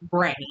your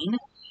brain,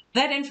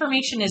 that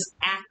information is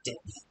active.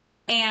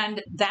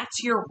 And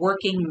that's your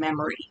working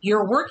memory.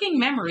 Your working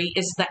memory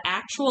is the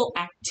actual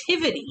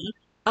activity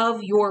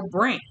of your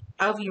brain,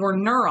 of your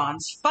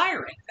neurons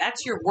firing.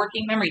 That's your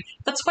working memory.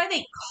 That's why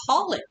they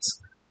call it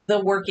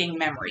the working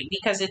memory,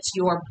 because it's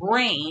your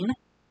brain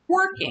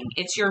working.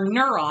 It's your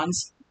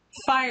neurons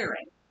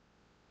firing.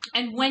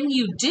 And when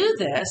you do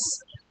this,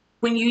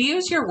 when you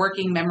use your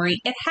working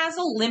memory, it has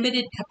a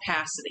limited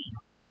capacity.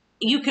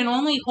 You can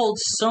only hold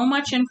so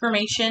much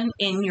information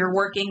in your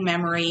working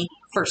memory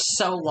for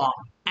so long.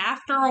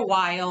 After a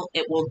while,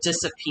 it will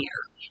disappear.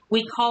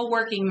 We call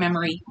working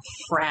memory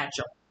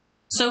fragile.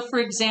 So, for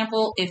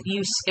example,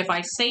 if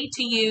I say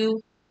to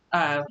you,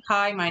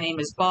 hi, my name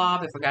is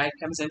Bob, if a guy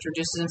comes and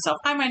introduces himself,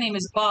 hi, my name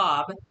is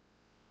Bob,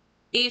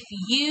 if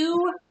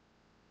you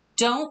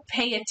don't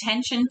pay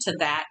attention to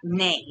that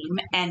name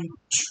and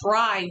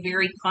try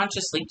very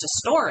consciously to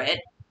store it,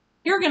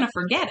 you're going to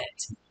forget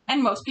it.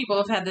 And most people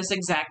have had this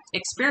exact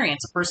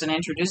experience. A person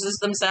introduces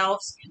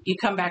themselves, you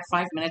come back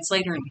 5 minutes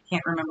later and you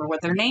can't remember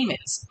what their name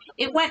is.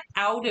 It went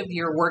out of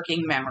your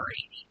working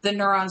memory. The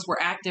neurons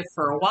were active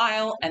for a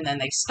while and then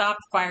they stopped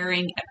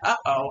firing and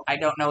uh-oh, I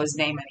don't know his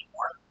name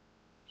anymore.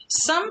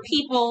 Some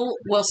people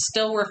will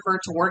still refer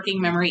to working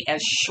memory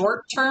as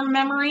short-term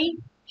memory.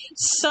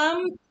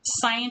 Some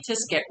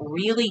scientists get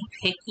really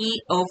picky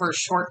over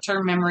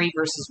short-term memory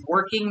versus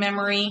working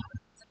memory.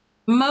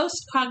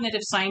 Most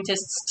cognitive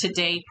scientists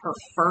today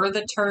prefer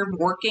the term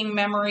working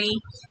memory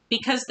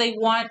because they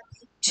want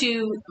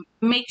to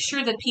make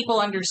sure that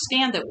people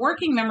understand that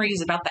working memory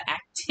is about the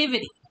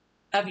activity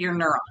of your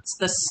neurons,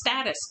 the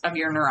status of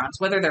your neurons,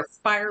 whether they're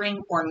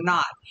firing or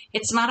not.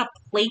 It's not a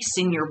place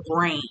in your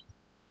brain.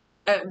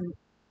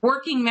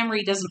 Working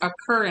memory doesn't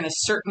occur in a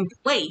certain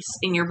place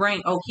in your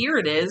brain. Oh, here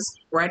it is,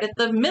 right at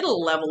the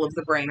middle level of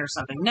the brain or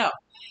something. No.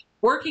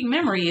 Working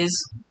memory is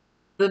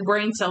the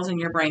brain cells in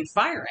your brain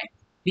firing,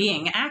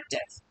 being active.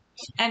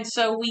 And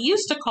so we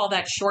used to call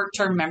that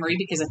short-term memory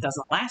because it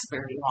doesn't last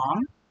very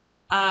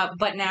long.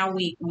 But now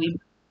we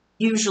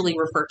usually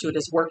refer to it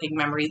as working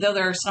memory, though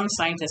there are some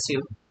scientists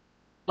who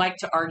like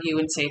to argue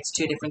and say it's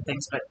two different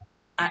things, but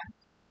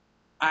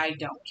I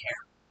don't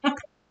care.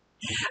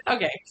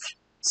 Okay,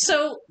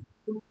 so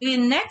the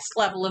next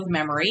level of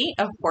memory,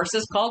 of course,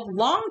 is called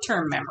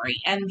long-term memory.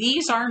 And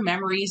these are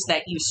memories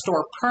that you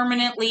store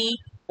permanently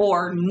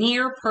or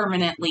near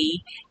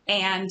permanently,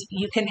 and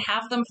you can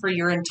have them for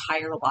your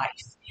entire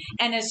life.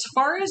 And as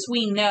far as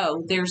we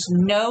know, there's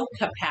no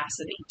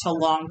capacity to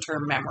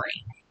long-term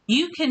memory.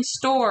 You can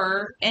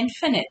store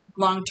infinite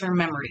long-term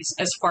memories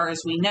as far as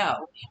we know.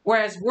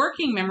 Whereas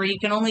working memory, you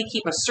can only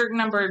keep a certain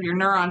number of your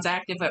neurons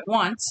active at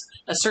once,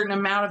 a certain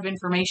amount of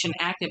information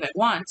active at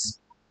once.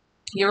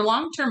 Your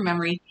long-term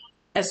memory,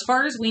 as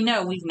far as we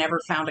know, we've never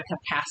found a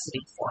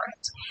capacity for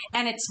it.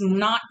 And it's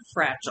not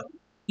fragile.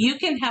 You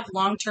can have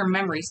long-term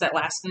memories that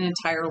last an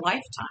entire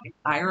lifetime.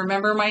 I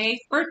remember my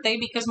 8th birthday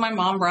because my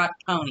mom brought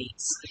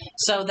ponies.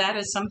 So that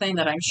is something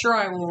that I'm sure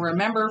I will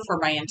remember for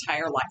my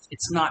entire life.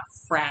 It's not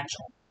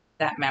fragile,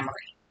 that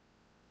memory.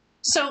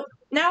 So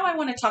now I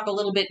want to talk a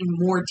little bit in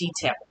more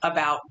detail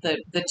about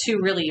the two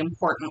really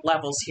important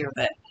levels here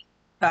that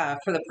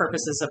for the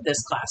purposes of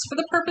this class. For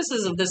the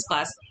purposes of this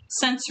class,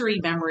 sensory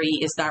memory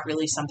is not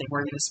really something we're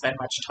going to spend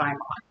much time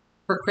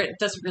on. It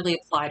doesn't really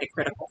apply to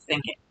critical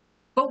thinking.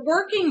 But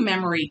working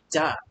memory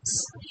does.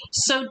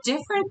 So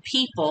different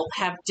people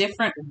have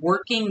different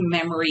working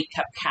memory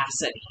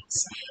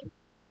capacities.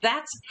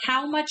 That's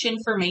how much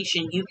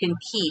information you can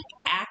keep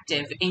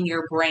active in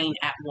your brain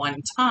at one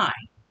time.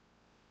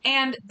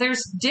 And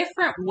there's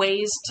different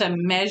ways to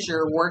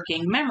measure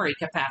working memory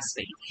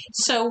capacity.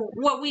 So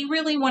what we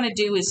really want to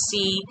do is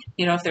see,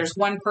 if there's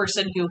one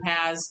person who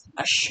has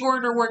a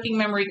shorter working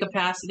memory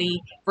capacity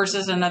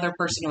versus another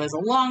person who has a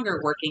longer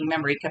working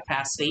memory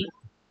capacity.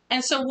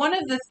 And so one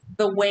of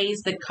the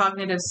ways that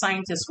cognitive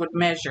scientists would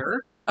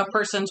measure a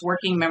person's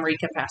working memory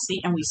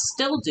capacity, and we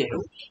still do,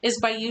 is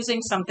by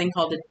using something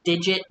called a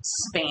digit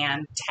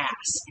span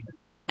task.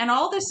 And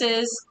all this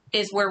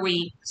is where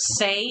we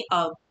say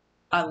a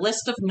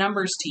list of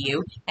numbers to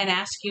you and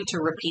ask you to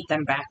repeat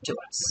them back to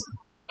us.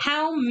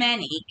 How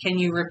many can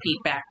you repeat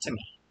back to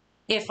me?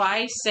 If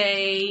I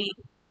say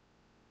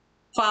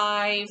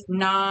 5,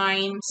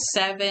 9,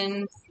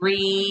 7,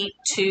 3,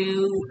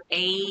 2,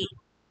 8,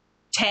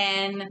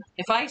 10,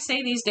 if I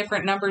say these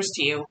different numbers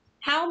to you,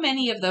 how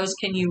many of those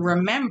can you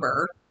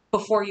remember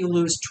before you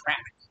lose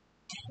track?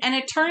 And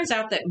it turns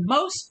out that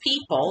most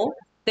people,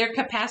 their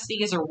capacity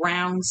is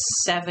around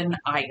 7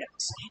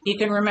 items. You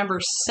can remember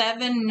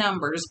 7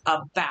 numbers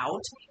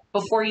about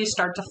before you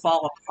start to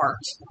fall apart.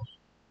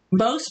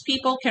 Most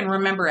people can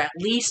remember at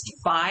least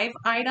 5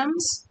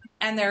 items,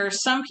 and there are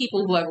some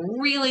people who have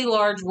really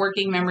large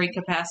working memory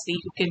capacity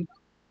who can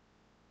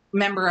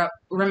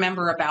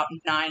remember about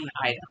 9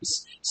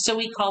 items. So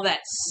we call that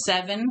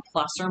 7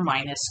 plus or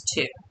minus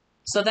 2.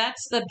 So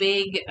that's the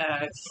big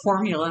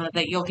formula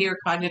that you'll hear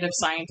cognitive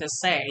scientists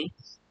say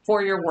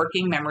for your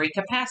working memory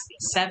capacity,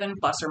 7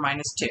 plus or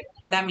minus 2.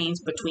 That means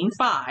between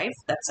 5,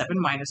 that's 7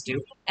 minus 2,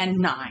 and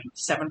 9,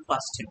 7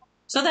 plus 2.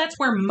 So that's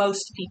where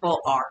most people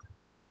are.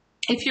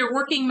 If your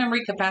working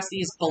memory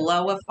capacity is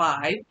below a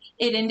 5,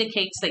 it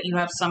indicates that you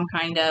have some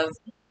kind of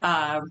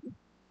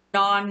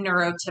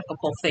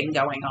non-neurotypical thing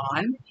going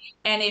on.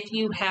 And if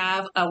you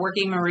have a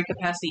working memory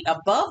capacity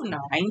above 9,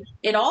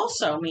 it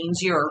also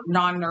means you're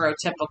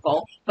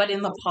non-neurotypical, but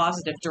in the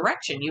positive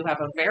direction. You have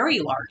a very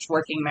large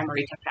working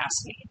memory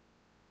capacity.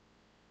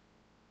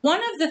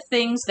 One of the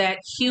things that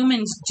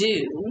humans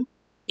do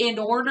in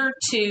order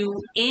to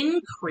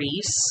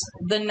increase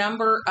the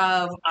number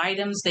of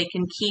items they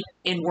can keep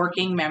in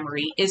working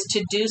memory is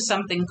to do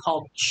something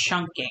called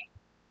chunking.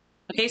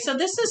 Okay, so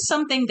this is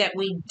something that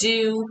we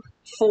do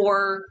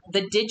for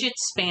the digit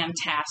span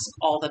task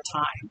all the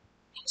time.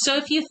 So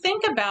if you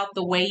think about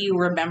the way you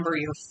remember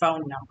your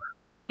phone number,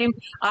 okay,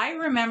 I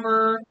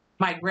remember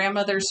my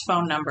grandmother's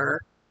phone number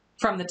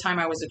from the time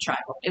I was a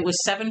child. It was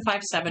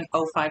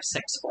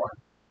 7570564.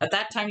 At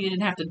that time, you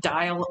didn't have to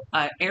dial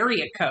an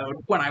area code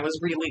when I was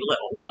really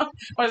little. When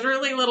I was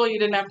really little, you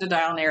didn't have to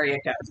dial an area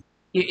code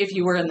if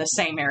you were in the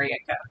same area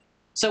code.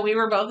 So we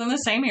were both in the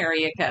same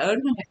area code,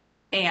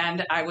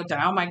 and I would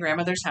dial my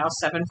grandmother's house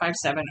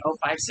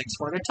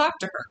 7570564 to talk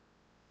to her.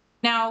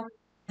 Now,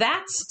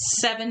 that's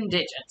 7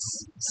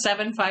 digits,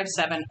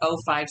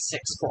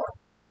 7570564.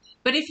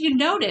 But if you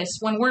notice,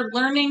 when we're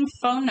learning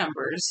phone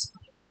numbers,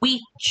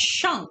 we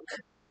chunk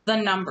the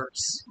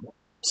numbers.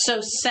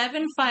 So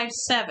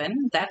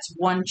 757, that's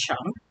one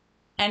chunk,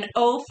 and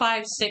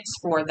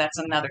 0564, that's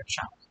another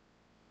chunk.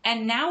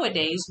 And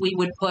nowadays, we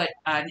would put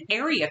an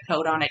area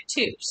code on it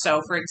too.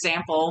 So for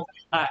example,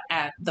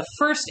 at the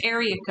first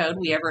area code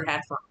we ever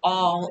had for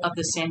all of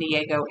the San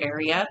Diego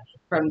area,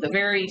 from the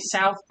very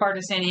south part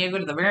of San Diego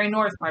to the very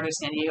north part of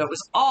San Diego, it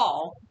was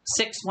all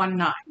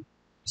 619.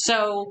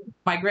 So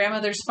my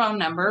grandmother's phone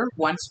number,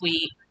 once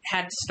we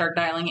had to start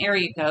dialing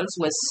area codes,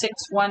 was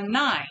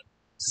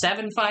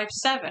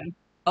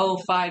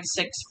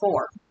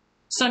 619-757-0564.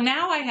 So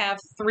now I have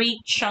 3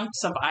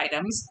 chunks of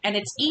items, and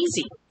it's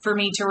easy for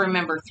me to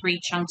remember 3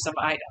 chunks of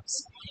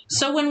items.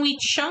 So when we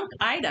chunk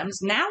items,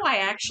 now I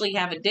actually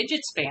have a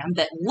digit span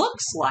that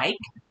looks like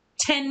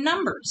 10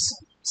 numbers.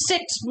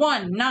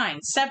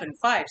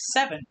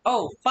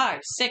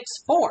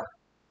 619-757-0564.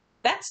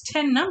 That's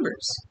 10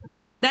 numbers.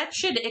 That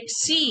should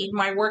exceed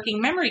my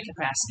working memory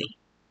capacity.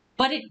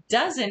 But it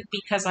doesn't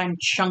because I'm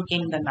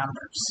chunking the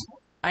numbers.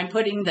 I'm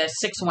putting the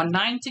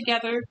 619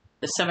 together,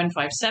 the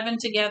 757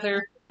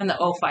 together, and the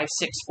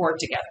 0564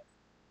 together.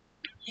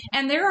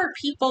 And there are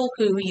people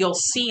who you'll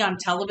see on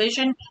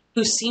television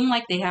who seem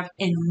like they have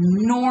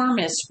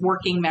enormous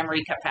working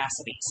memory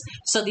capacities.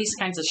 So these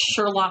kinds of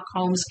Sherlock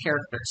Holmes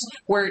characters,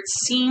 where it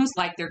seems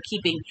like they're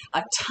keeping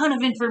a ton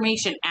of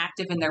information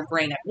active in their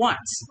brain at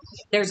once.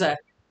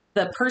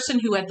 The person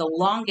who had the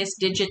longest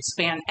digit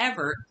span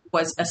ever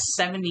was a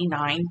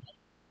 79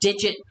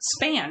 digit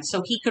span.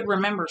 So he could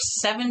remember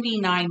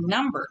 79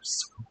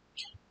 numbers.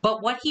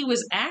 But what he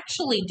was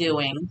actually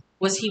doing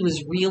was he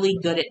was really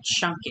good at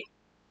chunking.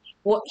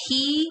 What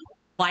he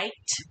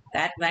liked,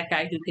 that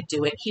guy who could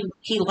do it,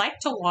 he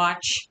liked to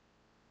watch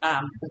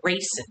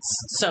races.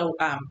 So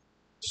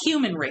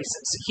human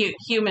races,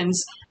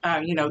 humans,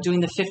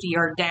 doing the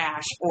 50-yard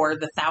dash or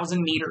the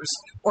 1,000 meters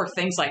or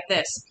things like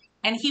this.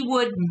 And he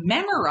would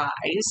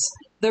memorize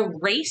the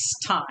race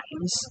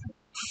times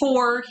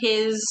for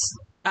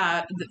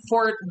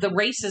for the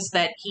races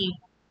that he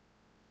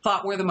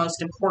thought were the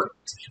most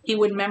important. He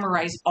would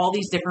memorize all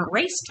these different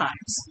race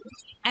times.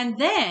 And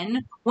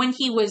then when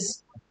he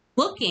was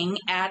looking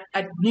at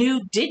a new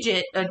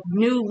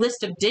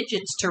list of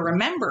digits to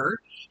remember,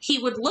 he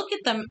would look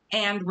at them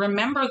and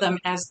remember them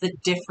as the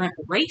different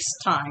race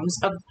times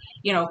of,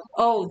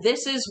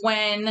 this is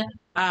when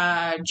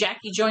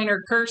Jackie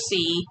Joyner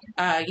Kersey,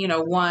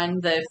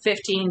 won the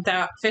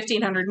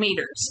 1,500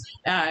 meters.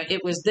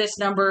 It was this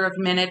number of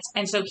minutes.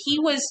 And so he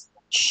was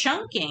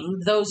chunking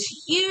those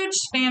huge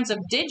spans of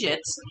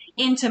digits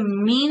into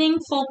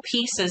meaningful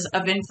pieces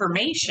of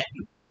information.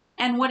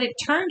 And what it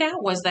turned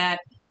out was that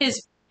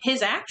his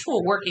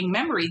actual working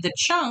memory, the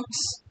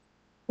chunks,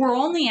 were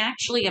only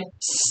actually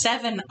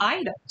 7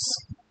 items.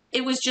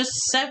 It was just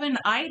 7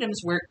 items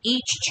where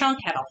each chunk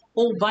had a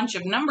whole bunch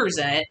of numbers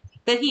in it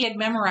that he had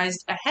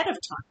memorized ahead of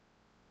time.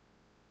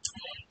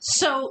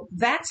 So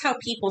that's how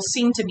people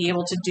seem to be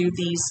able to do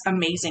these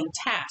amazing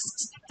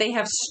tasks. They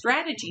have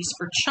strategies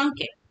for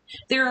chunking.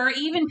 There are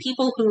even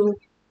people who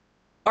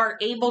are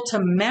able to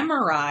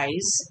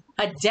memorize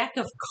a deck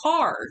of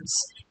cards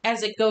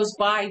as it goes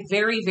by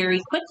very, very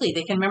quickly.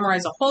 They can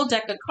memorize a whole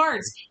deck of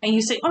cards, and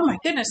you say, oh my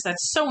goodness,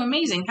 that's so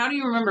amazing. How do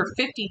you remember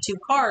 52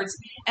 cards?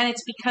 And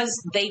it's because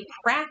they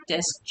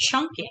practice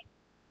chunking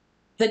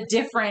the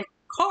different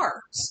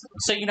cards.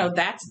 So,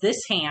 that's this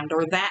hand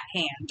or that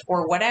hand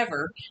or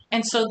whatever.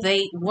 And so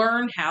they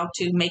learn how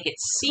to make it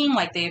seem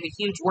like they have a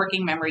huge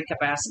working memory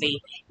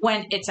capacity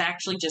when it's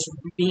actually just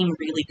being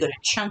really good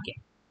at chunking.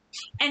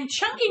 And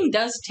chunking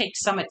does take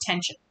some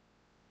attention.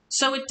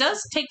 So it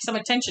does take some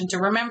attention to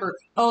remember,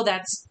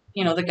 that's,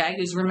 the guy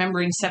who's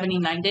remembering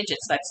 79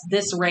 digits. That's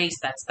this race,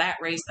 that's that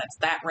race, that's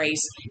that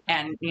race.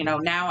 And,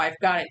 now I've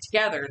got it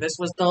together. This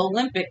was the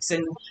Olympics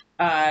in,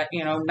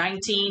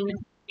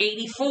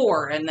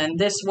 '84, and then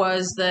this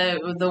was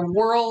the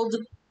world.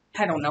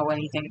 I don't know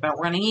anything about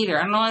running either.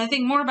 I don't know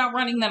anything more about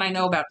running than I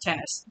know about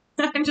tennis.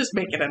 I'm just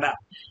making it up.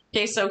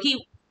 Okay, so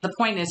the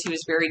point is he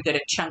was very good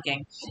at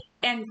chunking.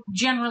 And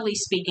generally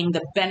speaking,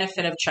 the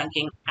benefit of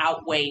chunking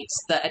outweighs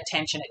the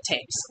attention it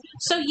takes.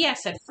 So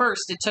yes, at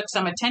first it took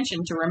some attention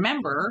to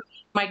remember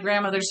my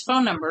grandmother's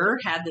phone number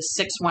had the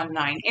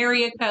 619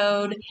 area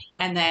code,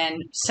 and then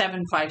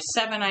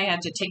 757, I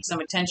had to take some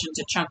attention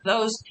to chunk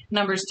those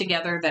numbers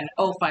together, then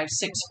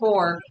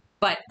 0564.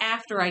 But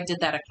after I did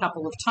that a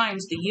couple of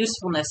times, the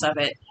usefulness of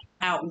it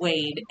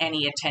outweighed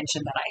any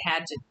attention that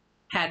I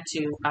had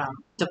to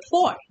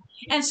deploy.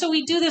 And so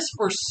we do this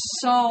for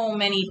so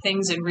many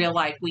things in real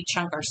life. We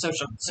chunk our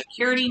social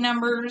security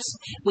numbers.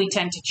 We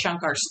tend to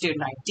chunk our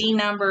student ID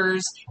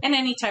numbers. And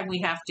anytime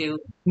we have to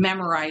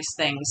memorize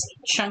things,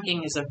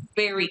 chunking is a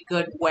very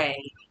good way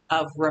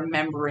of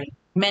remembering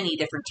many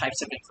different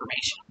types of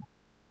information.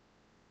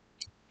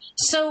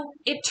 So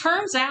it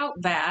turns out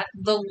that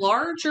the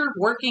larger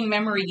working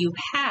memory you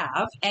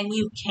have, and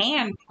you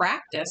can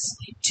practice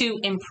to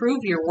improve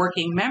your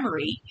working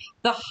memory,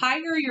 the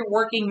higher your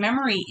working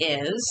memory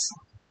is,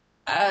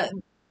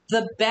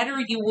 the better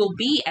you will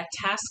be at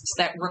tasks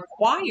that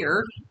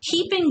require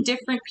keeping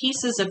different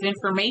pieces of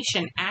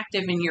information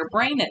active in your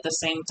brain at the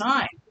same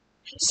time.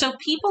 So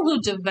people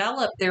who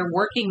develop their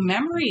working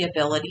memory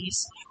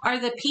abilities are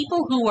the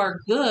people who are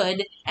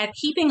good at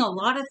keeping a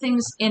lot of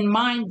things in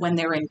mind when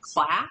they're in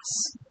class,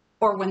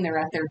 or when they're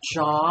at their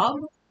job,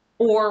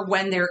 or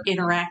when they're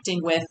interacting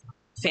with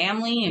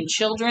family and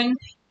children.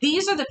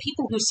 These are the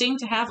people who seem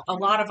to have a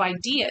lot of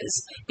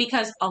ideas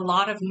because a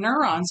lot of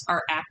neurons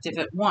are active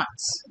at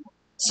once.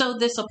 So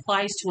this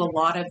applies to a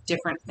lot of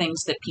different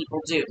things that people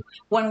do.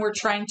 When we're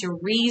trying to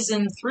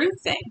reason through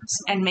things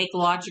and make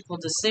logical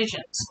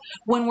decisions,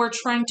 when we're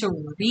trying to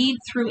read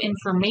through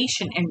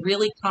information and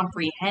really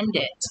comprehend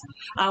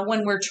it,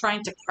 when we're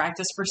trying to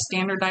practice for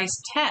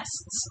standardized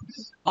tests,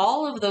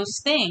 all of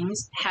those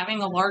things, having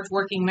a large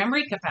working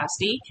memory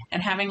capacity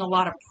and having a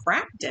lot of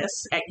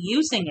practice at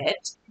using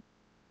it,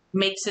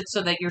 makes it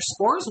so that your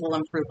scores will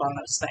improve on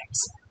those things.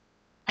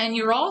 And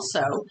you're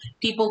also,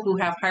 people who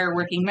have higher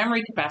working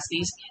memory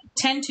capacities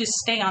tend to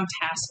stay on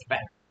task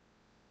better.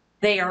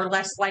 They are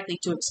less likely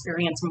to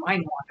experience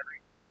mind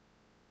wandering.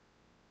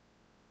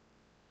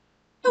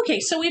 Okay,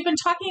 so we've been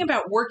talking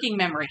about working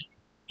memory.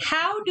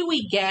 How do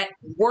we get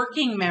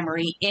working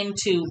memory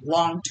into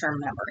long-term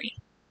memory?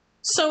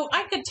 So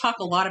I could talk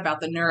a lot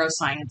about the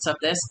neuroscience of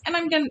this,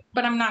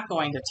 but I'm not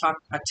going to talk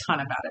a ton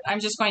about it. I'm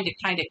just going to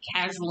kind of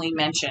casually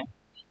mention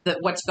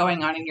what's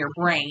going on in your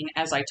brain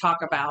as I talk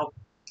about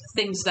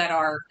things that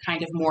are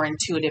kind of more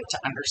intuitive to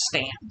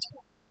understand.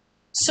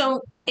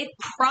 So it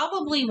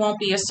probably won't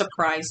be a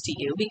surprise to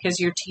you because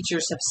your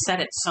teachers have said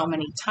it so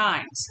many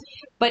times,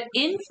 but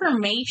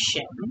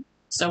information,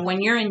 so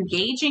when you're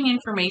engaging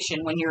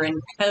information, when you're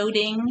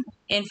encoding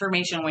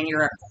information, when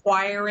you're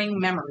acquiring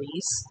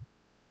memories,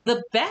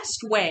 the best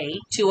way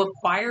to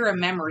acquire a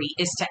memory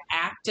is to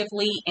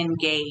actively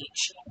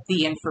engage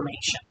the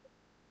information.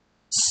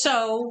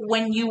 So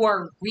when you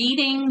are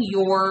reading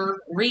your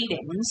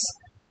readings,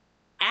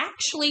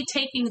 actually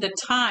taking the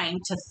time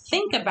to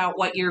think about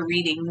what you're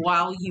reading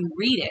while you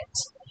read it,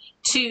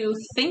 to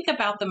think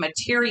about the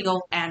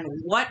material and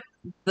what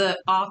the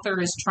author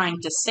is trying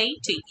to say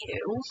to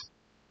you,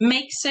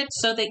 makes it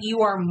so that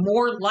you are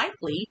more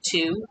likely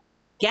to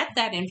get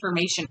that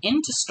information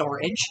into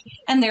storage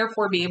and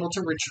therefore be able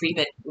to retrieve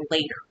it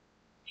later.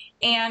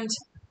 And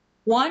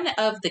one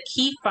of the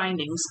key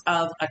findings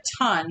of a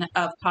ton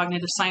of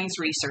cognitive science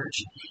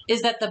research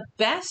is that the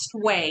best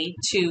way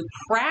to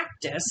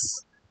practice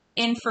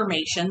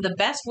information, the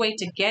best way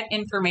to get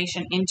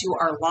information into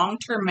our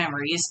long-term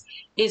memories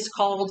is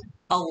called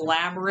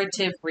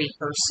elaborative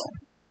rehearsal.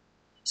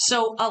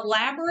 So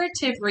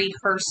elaborative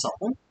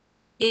rehearsal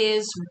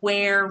is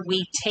where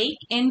we take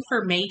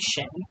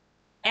information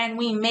and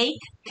we make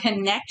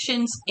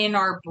connections in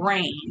our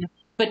brain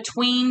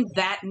between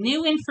that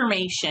new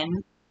information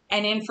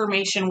and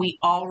information we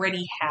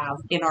already have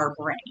in our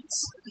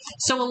brains.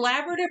 So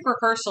elaborative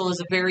rehearsal is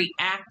a very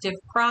active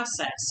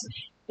process.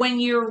 When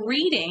you're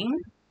reading,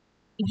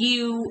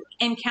 you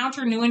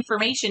encounter new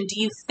information.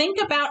 Do you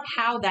think about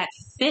how that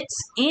fits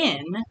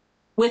in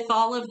with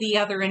all of the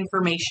other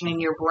information in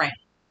your brain?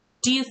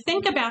 Do you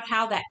think about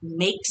how that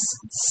makes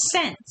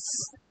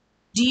sense?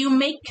 Do you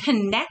make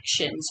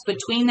connections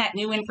between that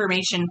new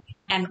information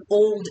and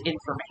old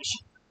information?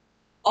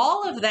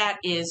 All of that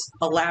is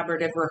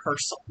elaborative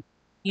rehearsal.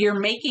 You're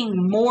making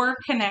more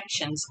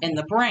connections in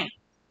the brain.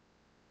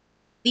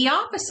 The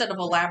opposite of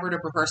elaborative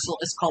rehearsal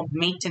is called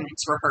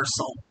maintenance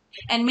rehearsal.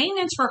 And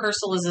maintenance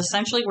rehearsal is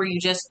essentially where you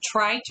just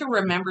try to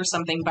remember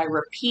something by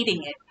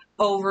repeating it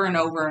over and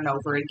over and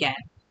over again.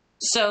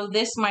 So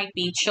this might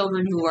be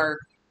children who are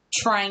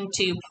trying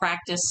to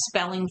practice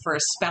spelling for a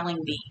spelling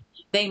bee.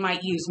 They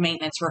might use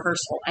maintenance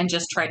rehearsal and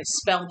just try to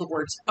spell the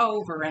words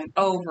over and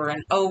over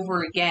and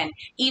over again.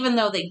 Even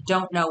though they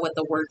don't know what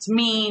the words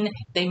mean,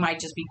 they might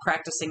just be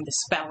practicing the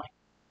spelling.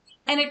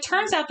 And it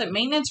turns out that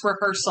maintenance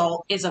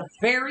rehearsal is a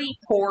very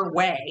poor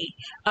way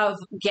of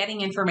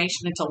getting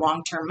information into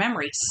long-term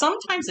memory.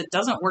 Sometimes it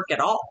doesn't work at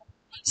all.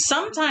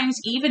 Sometimes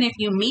even if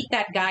you meet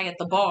that guy at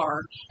the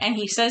bar and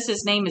he says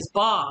his name is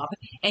Bob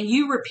and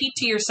you repeat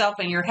to yourself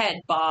in your head,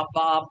 Bob,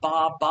 Bob,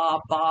 Bob,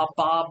 Bob, Bob,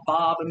 Bob,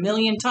 Bob, a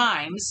million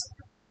times,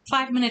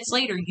 5 minutes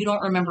later, you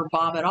don't remember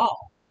Bob at all.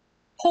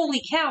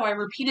 Holy cow, I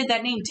repeated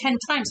that name 10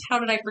 times. How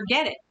did I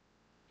forget it?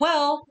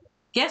 Well,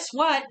 guess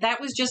what? That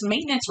was just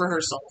maintenance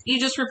rehearsal. You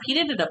just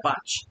repeated it a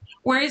bunch.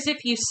 Whereas if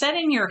you said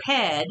in your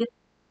head,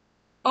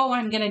 oh,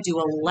 I'm going to do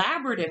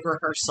elaborative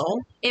rehearsal,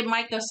 it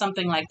might go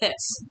something like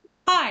this.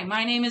 Hi,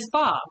 my name is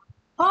Bob.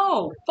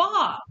 Oh,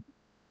 Bob.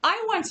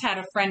 I once had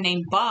a friend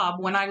named Bob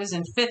when I was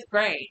in 5th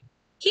grade.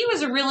 He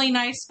was a really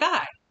nice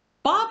guy.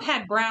 Bob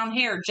had brown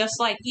hair just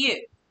like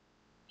you.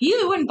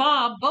 You and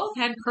Bob both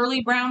had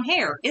curly brown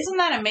hair. Isn't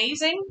that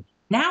amazing?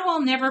 Now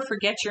I'll never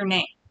forget your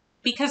name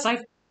because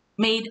I've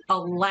made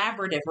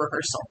elaborative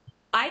rehearsal.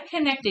 I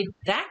connected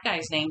that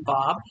guy's name,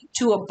 Bob,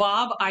 to a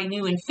Bob I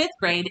knew in 5th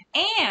grade,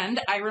 and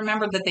I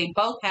remembered that they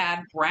both had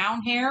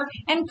brown hair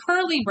and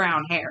curly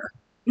brown hair.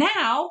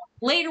 Now,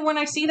 later when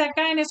I see that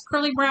guy in his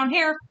curly brown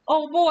hair,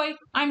 oh boy,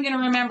 I'm going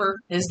to remember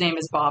his name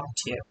is Bob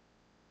too.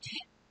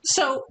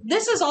 So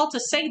this is all to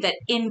say that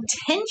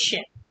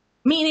intention,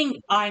 meaning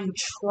I'm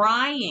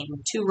trying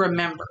to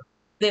remember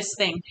this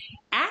thing,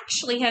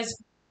 actually has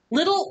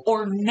little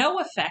or no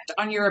effect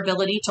on your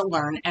ability to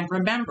learn and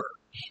remember.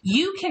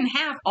 You can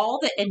have all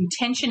the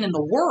intention in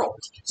the world,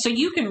 so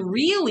you can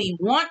really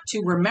want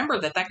to remember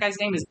that that guy's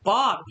name is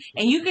Bob,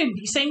 and you can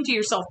be saying to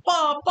yourself,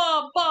 Bob,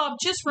 Bob, Bob,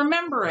 just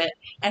remember it,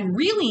 and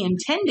really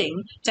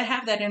intending to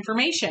have that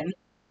information,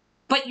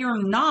 but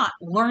you're not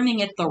learning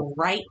it the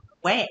right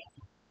way.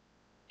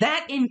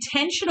 That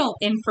intentional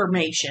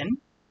information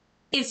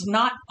is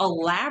not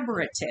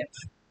elaborative.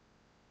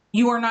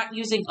 You are not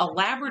using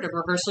elaborative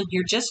rehearsal.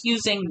 You're just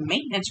using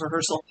maintenance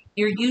rehearsal.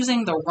 You're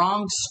using the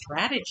wrong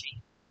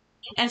strategy.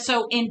 And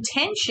so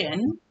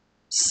intention,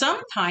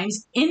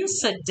 sometimes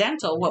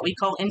incidental, what we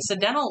call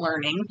incidental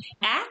learning,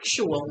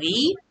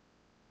 actually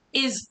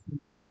is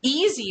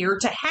easier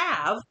to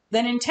have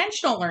than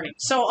intentional learning.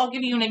 So I'll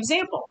give you an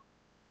example.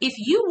 If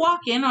you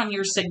walk in on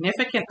your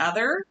significant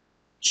other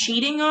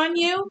cheating on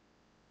you,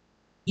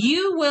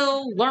 you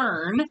will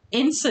learn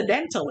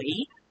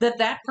incidentally that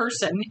that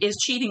person is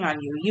cheating on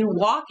you. You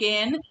walk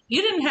in,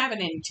 you didn't have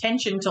an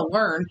intention to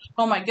learn,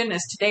 oh my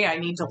goodness, today I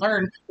need to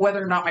learn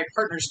whether or not my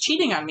partner's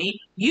cheating on me.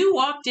 You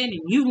walked in and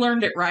you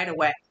learned it right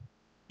away.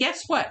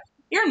 Guess what?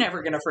 You're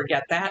never going to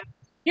forget that.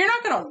 You're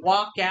not going to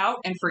walk out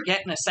and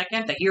forget in a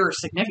second that you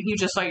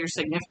just saw your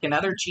significant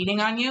other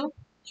cheating on you.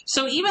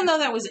 So even though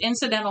that was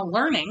incidental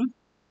learning,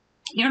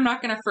 you're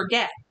not going to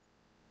forget.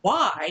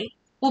 Why?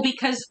 Well,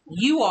 because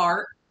you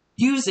are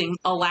using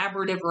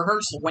elaborative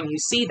rehearsal when you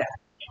see that.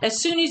 As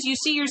soon as you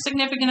see your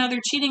significant other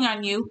cheating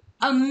on you,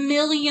 a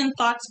million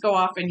thoughts go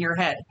off in your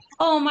head.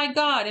 Oh my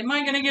God, am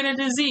I going to get a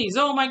disease?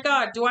 Oh my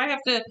God, do I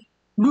have to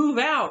move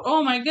out?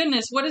 Oh my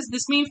goodness, what does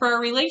this mean for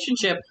our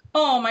relationship?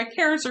 Oh, my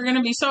parents are going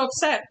to be so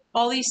upset.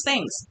 All these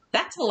things.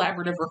 That's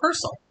elaborative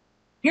rehearsal.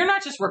 You're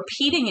not just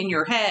repeating in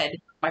your head,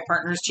 my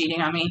partner's cheating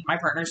on me, my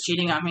partner's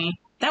cheating on me.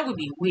 That would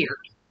be weird.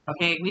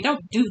 Okay, we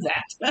don't do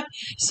that.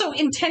 So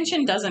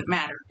intention doesn't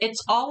matter. It's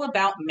all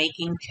about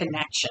making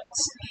connections.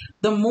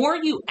 The more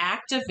you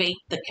activate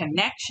the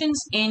connections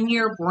in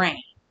your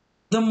brain,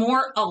 the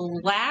more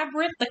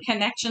elaborate the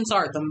connections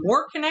are. The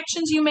more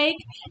connections you make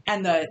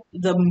and the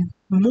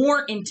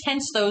more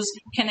intense those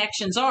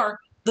connections are,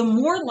 the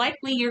more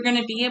likely you're going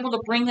to be able to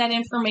bring that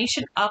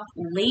information up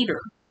later.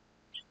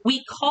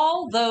 We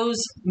call those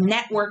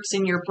networks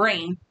in your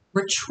brain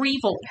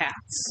retrieval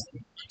paths.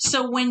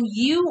 So when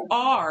you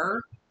are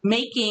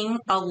making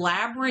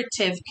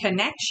elaborative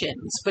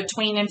connections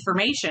between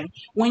information,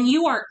 when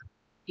you are,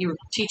 your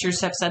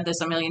teachers have said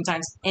this a million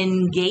times,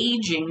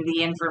 engaging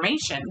the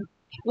information,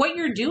 what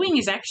you're doing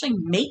is actually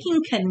making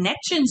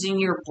connections in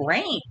your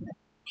brain.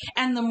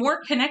 And the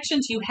more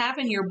connections you have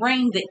in your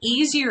brain, the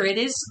easier it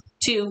is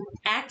to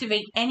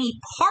activate any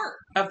part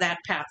of that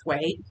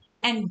pathway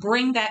and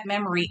bring that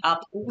memory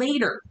up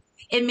later.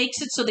 It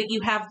makes it so that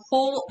you have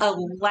whole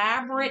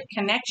elaborate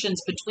connections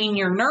between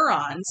your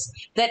neurons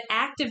that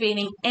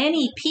activating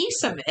any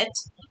piece of it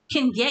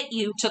can get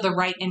you to the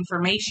right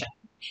information.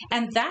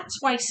 And that's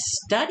why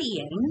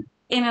studying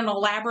in an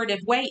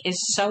elaborative way is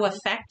so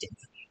effective.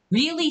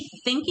 Really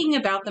thinking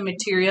about the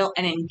material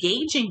and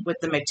engaging with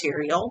the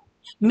material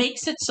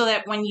makes it so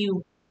that when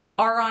you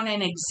are on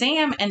an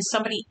exam and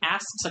somebody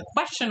asks a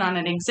question on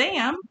an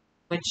exam,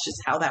 which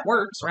is how that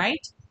works, right?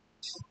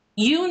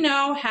 You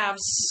now have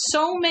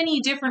so many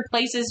different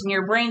places in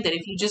your brain that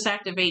if you just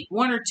activate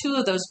one or two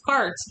of those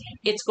parts,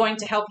 it's going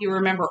to help you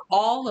remember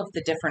all of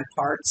the different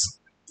parts.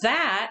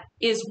 That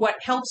is what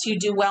helps you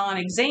do well on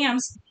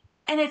exams,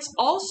 and it's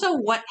also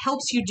what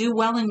helps you do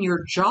well in your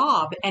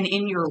job and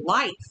in your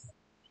life.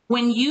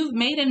 When you've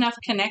made enough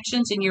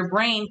connections in your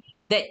brain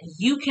that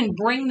you can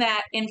bring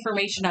that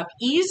information up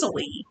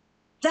easily,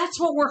 That's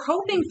what we're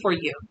hoping for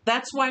you.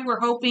 That's why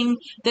we're hoping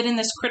that in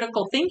this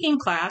critical thinking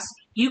class,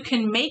 you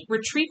can make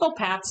retrieval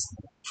paths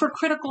for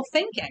critical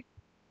thinking.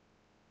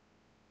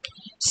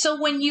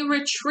 So when you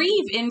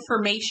retrieve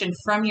information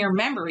from your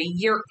memory,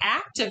 you're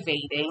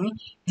activating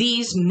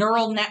these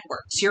neural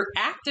networks. You're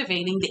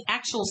activating the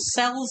actual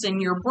cells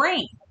in your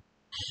brain.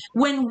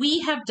 When we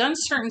have done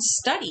certain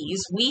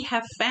studies, we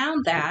have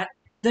found that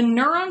the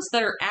neurons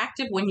that are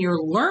active when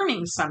you're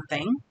learning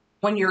something,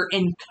 when you're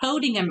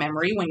encoding a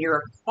memory, when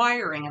you're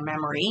acquiring a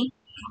memory,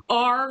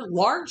 are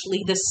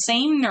largely the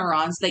same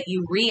neurons that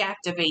you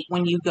reactivate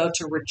when you go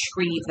to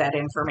retrieve that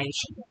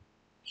information.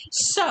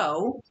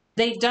 So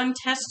they've done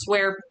tests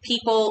where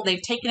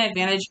they've taken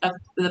advantage of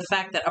the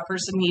fact that a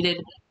person needed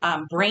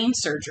brain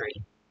surgery.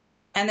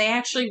 And they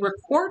actually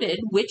recorded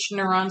which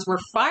neurons were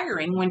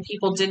firing when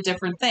people did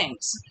different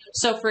things.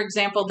 So, for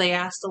example, they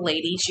asked a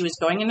lady, she was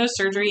going into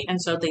surgery, and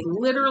so they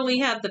literally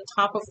had the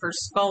top of her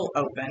skull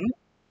open,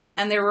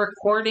 and they were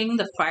recording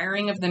the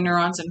firing of the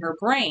neurons in her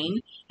brain,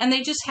 and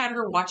they just had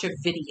her watch a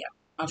video.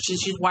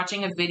 She's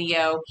watching a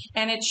video,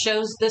 and it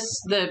shows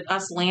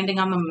us landing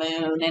on the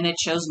moon, and it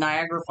shows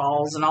Niagara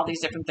Falls and all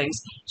these different things.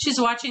 She's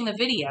watching the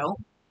video.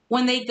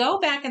 When they go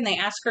back and they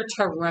ask her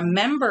to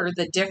remember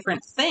the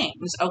different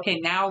things, okay,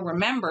 now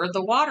remember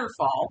the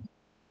waterfall,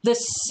 the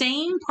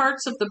same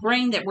parts of the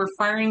brain that were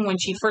firing when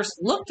she first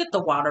looked at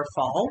the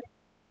waterfall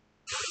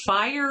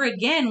fire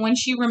again when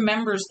she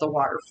remembers the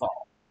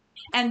waterfall.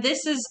 And this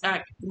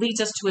leads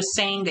us to a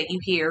saying that you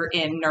hear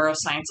in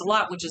neuroscience a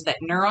lot, which is that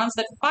neurons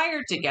that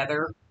fire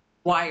together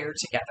wire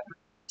together.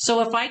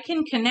 So if I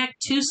can connect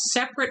two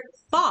separate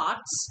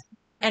thoughts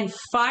and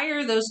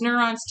fire those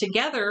neurons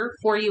together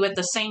for you at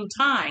the same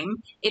time,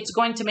 it's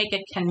going to make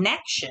a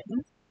connection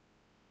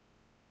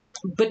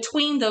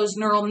between those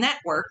neural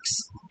networks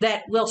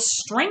that will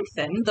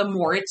strengthen the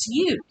more it's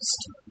used.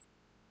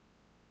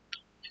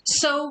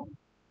 So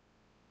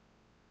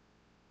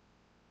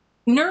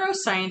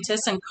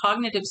neuroscientists and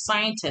cognitive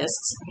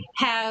scientists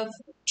have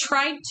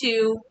tried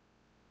to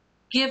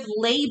give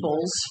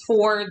labels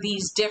for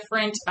these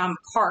different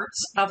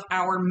parts of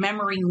our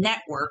memory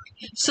network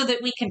so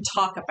that we can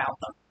talk about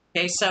them.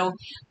 Okay, so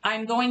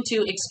I'm going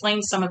to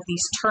explain some of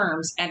these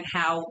terms and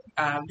how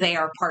they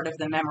are part of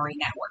the memory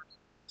network.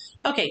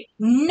 Okay,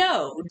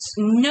 nodes.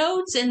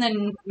 Nodes in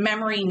the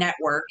memory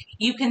network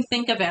you can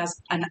think of as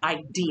an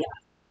idea.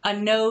 A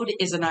node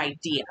is an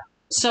idea.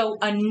 So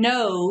a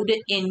node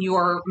in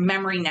your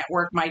memory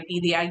network might be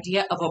the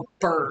idea of a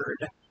bird,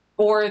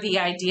 or the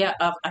idea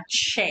of a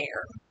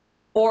chair,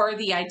 or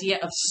the idea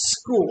of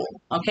school.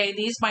 Okay,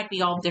 these might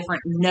be all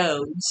different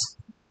nodes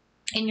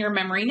in your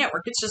memory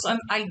network. It's just an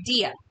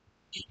idea.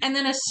 And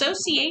then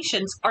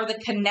associations are the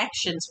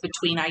connections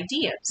between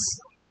ideas.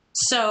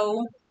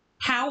 So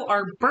how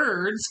are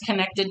birds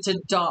connected to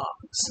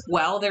dogs?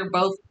 Well, they're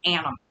both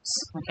animals.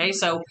 Okay,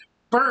 so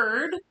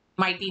bird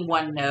might be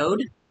one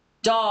node,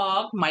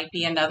 dog might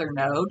be another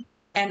node,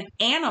 and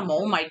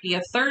animal might be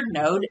a third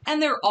node,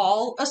 and they're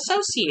all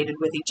associated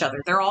with each other.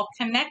 They're all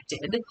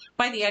connected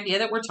by the idea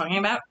that we're talking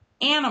about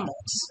animals.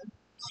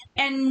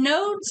 And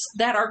nodes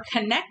that are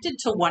connected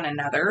to one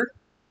another,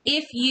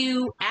 if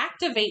you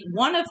activate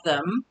one of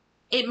them,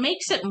 it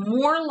makes it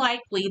more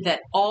likely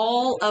that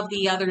all of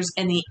the others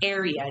in the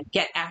area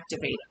get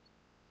activated.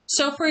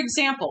 So, for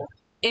example,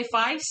 if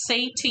I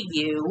say to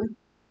you,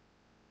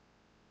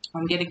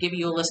 I'm going to give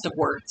you a list of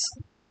words: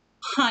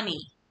 honey,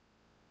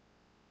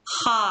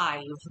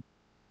 hive,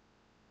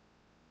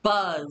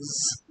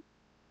 buzz,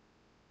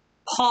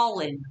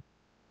 pollen,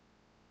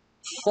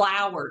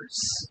 flowers.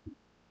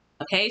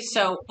 Okay,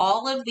 so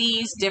all of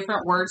these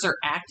different words are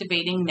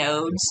activating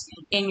nodes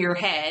in your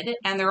head,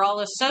 and they're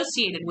all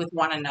associated with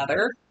one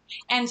another.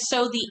 And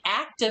so the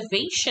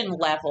activation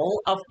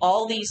level of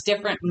all these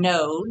different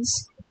nodes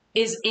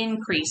is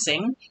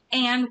increasing.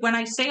 And when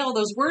I say all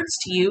those words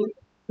to you,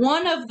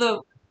 one of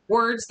the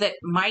words that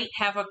might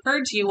have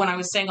occurred to you when I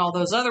was saying all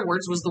those other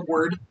words was the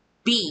word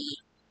bee,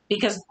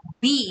 because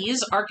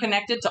bees are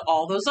connected to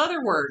all those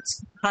other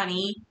words: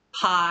 honey,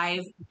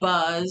 hive,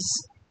 buzz.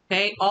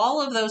 Okay, all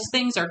of those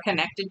things are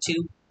connected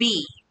to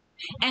bee.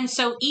 And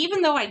so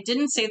even though I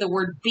didn't say the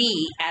word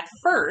bee at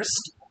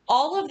first,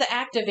 all of the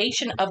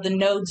activation of the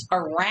nodes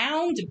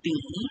around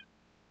bee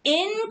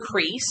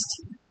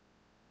increased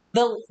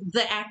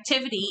the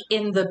activity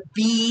in the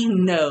bee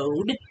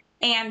node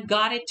and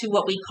got it to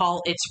what we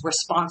call its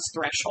response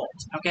threshold.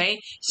 Okay,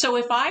 so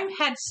if I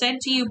had said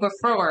to you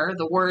before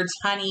the words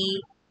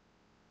honey,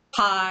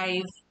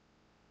 hive,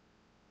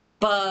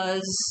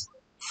 buzz,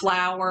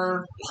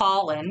 flower,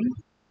 pollen,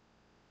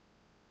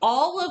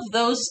 all of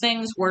those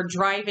things were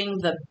driving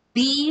the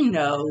bee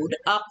node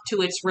up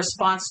to its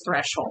response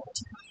threshold.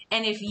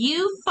 And if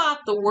you thought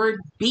the word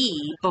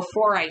bee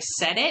before I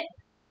said it,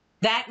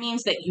 that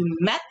means that you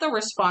met the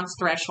response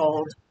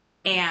threshold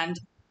and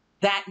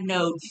that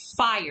node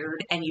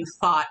fired and you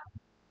thought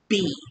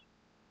bee.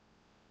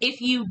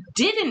 If you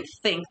didn't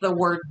think the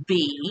word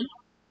bee,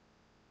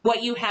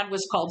 what you had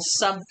was called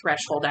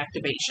subthreshold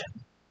activation.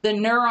 the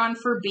neuron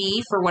for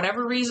B, for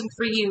whatever reason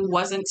for you,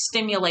 wasn't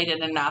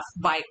stimulated enough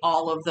by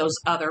all of those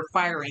other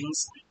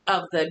firings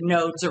of the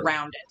nodes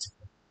around it.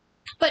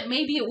 But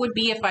maybe it would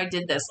be if I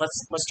did this.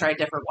 Let's try a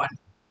different one.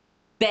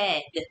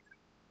 Bed,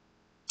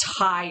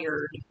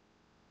 tired,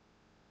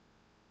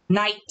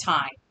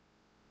 nighttime,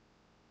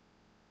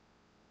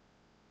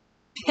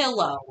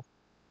 pillow,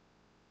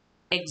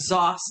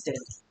 exhausted.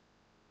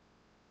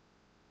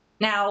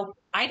 Now,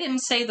 I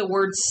didn't say the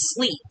word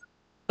sleep,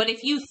 but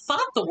if you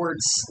thought the word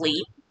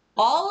sleep,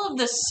 all of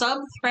the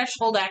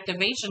sub-threshold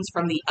activations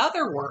from the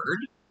other word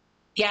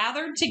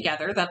gathered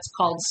together, that's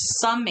called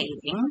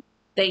summating.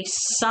 They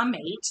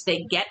summate,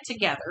 they get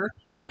together,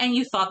 and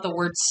you thought the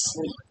word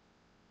sleep.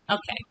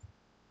 Okay.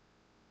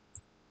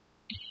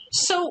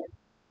 So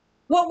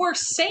what we're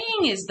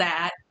saying is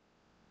that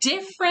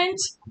different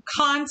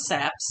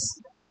concepts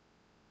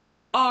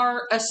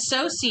are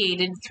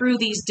associated through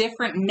these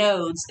different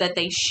nodes that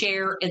they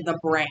share in the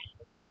brain.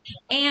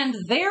 And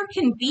there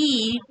can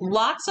be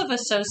lots of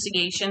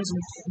associations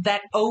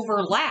that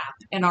overlap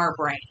in our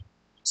brain.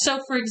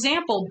 So for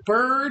example,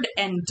 bird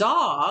and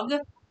dog,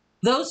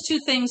 those two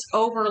things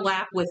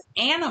overlap with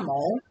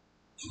animal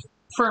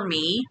for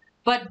me,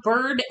 but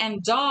bird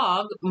and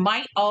dog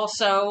might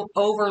also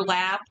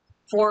overlap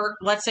for,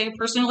 let's say, a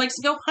person who likes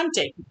to go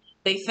hunting.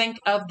 They think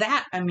of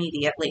that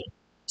immediately.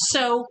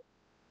 So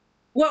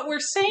what we're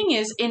saying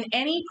is, in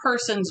any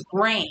person's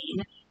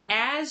brain,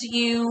 as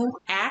you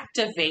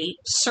activate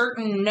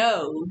certain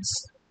nodes,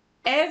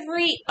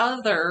 every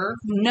other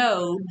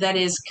node that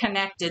is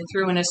connected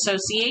through an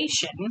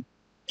association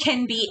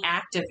can be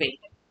activated.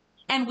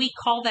 And we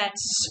call that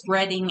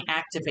spreading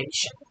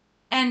activation.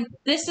 And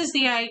this is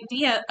the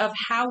idea of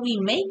how we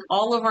make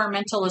all of our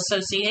mental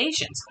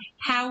associations,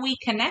 how we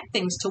connect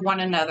things to one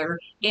another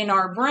in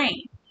our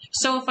brain.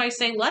 So if I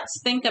say, let's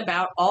think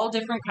about all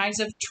different kinds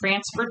of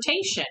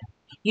transportation.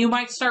 You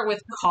might start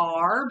with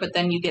car, but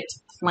then you get to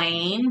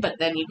plane, but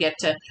then you get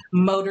to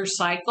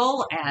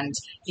motorcycle, and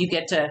you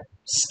get to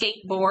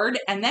skateboard.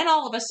 And then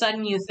all of a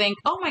sudden you think,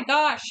 oh my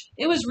gosh,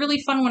 it was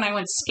really fun when I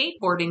went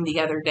skateboarding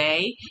the other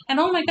day. And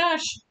oh my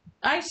gosh,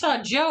 I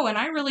saw Joe and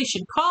I really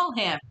should call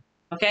him.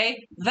 Okay,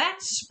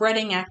 that's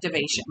spreading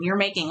activation. You're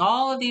making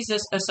all of these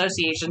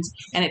associations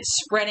and it's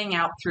spreading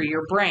out through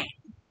your brain.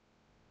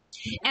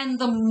 And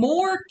the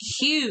more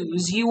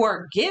cues you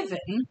are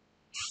given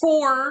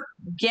for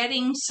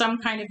getting some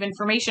kind of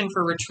information,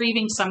 for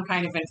retrieving some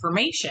kind of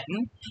information,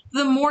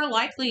 the more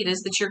likely it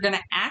is that you're going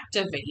to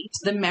activate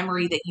the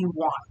memory that you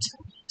want.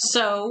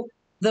 So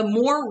the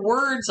more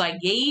words I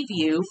gave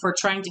you for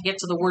trying to get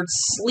to the word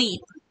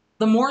sleep,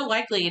 the more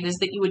likely it is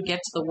that you would get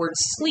to the word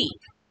sleep.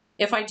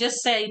 If I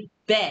just say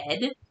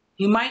bed,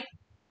 you might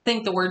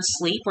think the word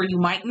sleep or you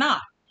might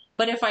not.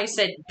 But if I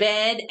said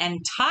bed and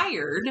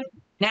tired,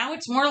 now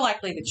it's more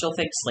likely that you'll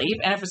think sleep.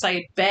 And if I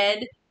say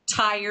bed,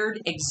 tired,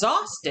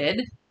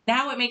 exhausted,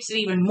 now it makes it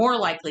even more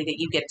likely that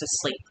you get to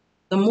sleep.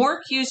 The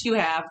more cues you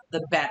have,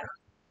 the better.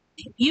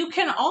 You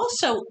can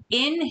also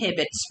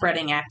inhibit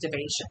spreading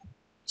activation.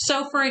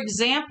 So for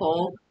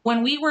example,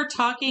 when we were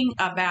talking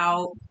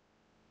about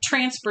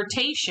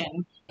transportation,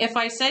 if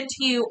I said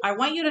to you, I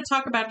want you to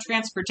talk about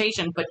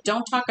transportation, but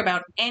don't talk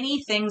about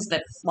any things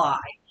that fly.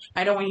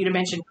 I don't want you to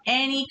mention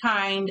any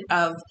kind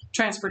of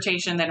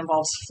transportation that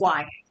involves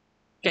flying.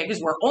 Okay,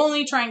 because we're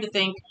only trying to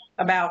think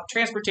about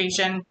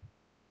transportation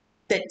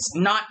that's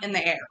not in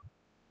the air.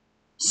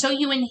 So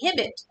you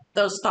inhibit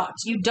those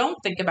thoughts. You don't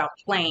think about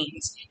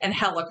planes and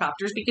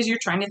helicopters because you're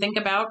trying to think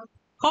about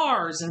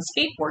cars and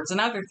skateboards and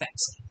other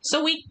things.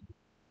 So we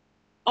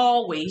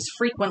always,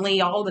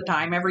 frequently, all the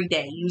time, every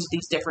day, use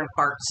these different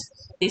parts,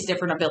 these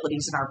different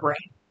abilities in our brain.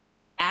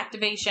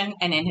 Activation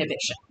and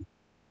inhibition.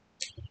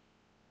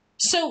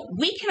 So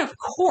we can, of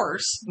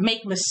course,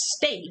 make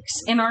mistakes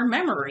in our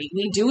memory.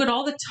 We do it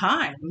all the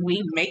time.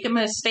 We make a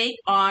mistake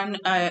on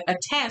a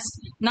test,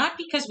 not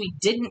because we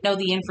didn't know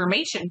the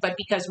information, but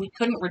because we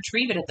couldn't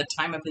retrieve it at the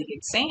time of the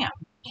exam.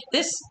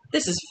 This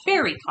is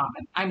very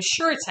common. I'm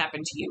sure it's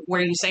happened to you, where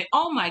you say,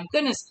 oh my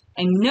goodness,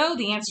 I know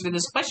the answer to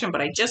this question,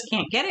 but I just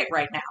can't get it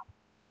right now.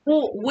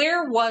 Well,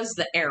 where was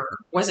the error?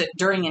 Was it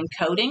during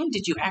encoding?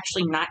 Did you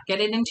actually not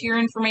get it into your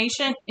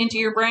information, into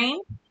your brain,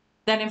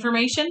 that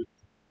information?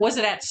 Was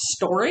it at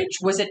storage?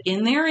 Was it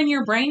in there in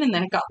your brain and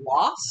then it got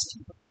lost?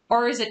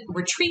 Or is it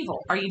retrieval?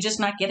 Are you just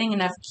not getting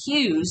enough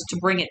cues to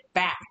bring it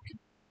back?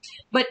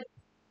 But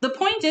the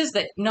point is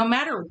that no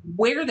matter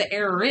where the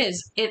error is,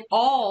 it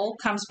all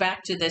comes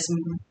back to this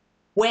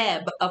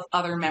web of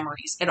other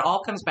memories. It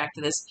all comes back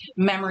to this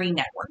memory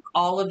network,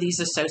 all of these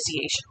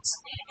associations.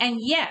 And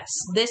yes,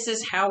 this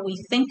is how we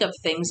think of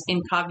things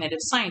in cognitive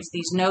science,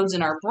 these nodes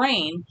in our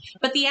brain,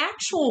 but the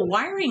actual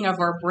wiring of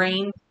our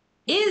brain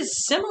is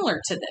similar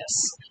to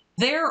this.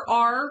 There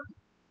are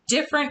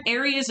different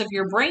areas of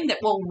your brain that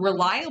will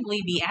reliably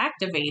be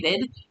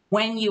activated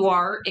when you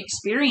are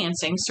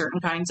experiencing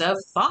certain kinds of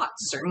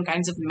thoughts, certain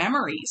kinds of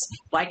memories.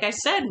 Like I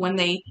said, when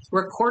they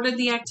recorded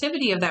the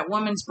activity of that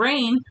woman's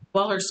brain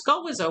while her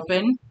skull was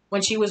open,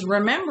 when she was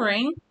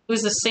remembering, it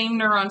was the same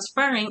neurons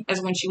firing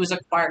as when she was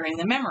acquiring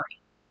the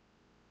memory.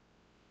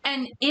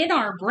 And in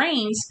our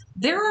brains,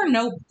 there are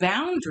no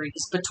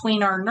boundaries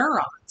between our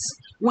neurons.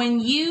 When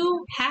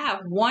you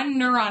have one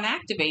neuron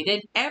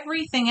activated,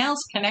 everything else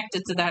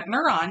connected to that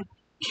neuron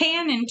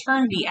can in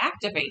turn be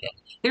activated.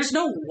 There's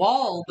no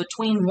wall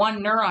between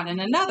one neuron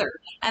and another.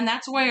 And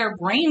that's why our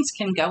brains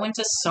can go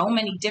into so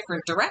many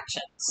different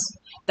directions.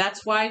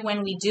 That's why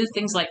when we do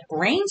things like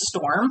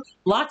brainstorm,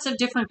 lots of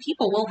different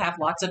people will have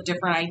lots of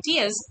different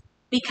ideas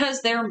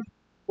because their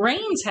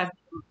brains have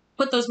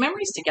put those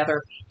memories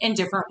together in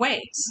different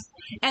ways.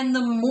 And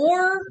the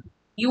more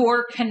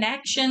your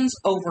connections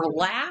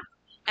overlap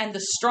and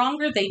the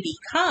stronger they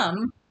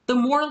become, the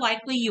more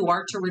likely you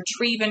are to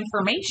retrieve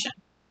information.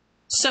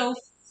 So,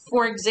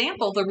 for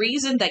example, the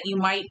reason that you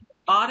might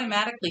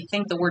automatically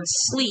think the word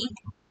sleep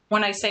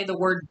when I say the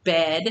word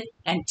bed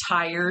and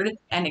tired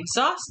and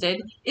exhausted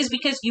is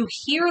because you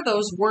hear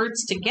those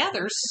words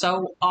together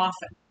so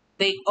often.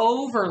 They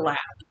overlap.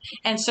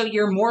 And so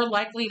you're more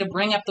likely to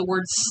bring up the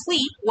word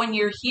sleep when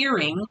you're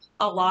hearing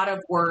a lot of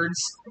words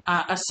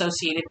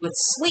associated with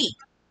sleep.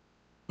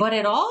 But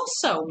it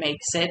also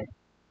makes it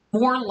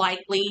more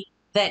likely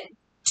that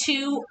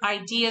two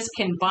ideas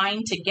can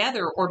bind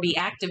together or be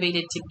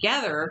activated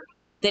together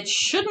that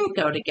shouldn't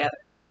go together.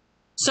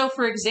 So,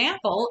 for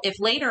example, if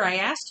later I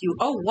asked you,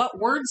 oh, what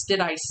words did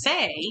I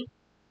say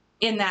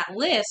in that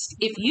list?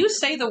 If you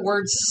say the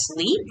word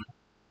sleep,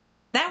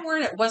 that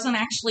word wasn't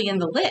actually in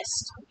the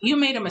list. You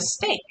made a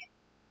mistake.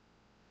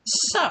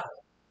 So,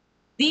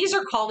 these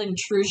are called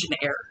intrusion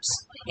errors.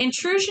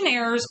 Intrusion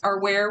errors are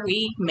where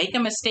we make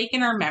a mistake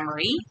in our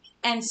memory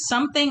and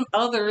something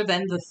other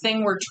than the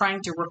thing we're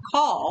trying to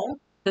recall,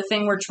 the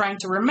thing we're trying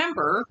to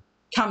remember,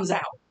 comes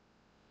out.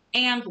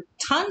 And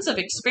tons of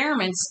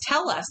experiments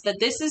tell us that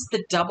this is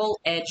the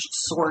double-edged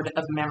sword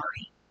of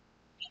memory.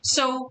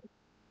 So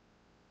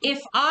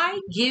if I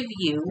give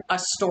you a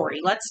story,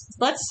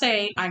 let's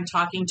say I'm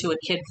talking to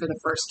a kid for the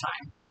first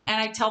time,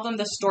 and I tell them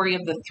the story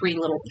of the 3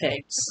 little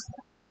pigs.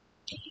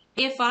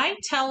 If I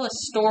tell a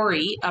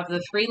story of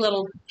the 3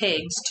 little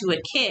pigs to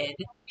a kid,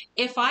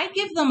 if I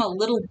give them a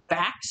little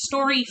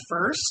backstory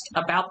first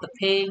about the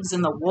pigs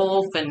and the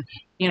wolf and,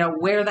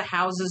 where the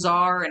houses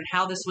are and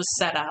how this was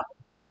set up,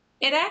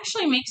 it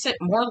actually makes it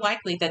more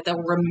likely that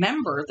they'll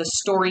remember the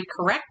story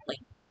correctly.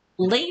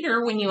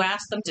 Later, when you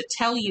ask them to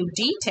tell you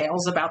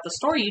details about the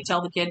story, you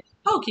tell the kid,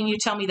 oh, can you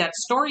tell me that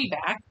story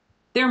back?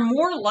 They're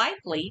more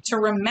likely to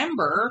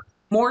remember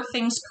more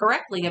things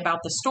correctly about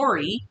the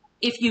story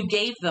if you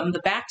gave them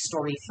the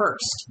backstory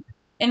first.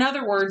 In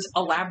other words,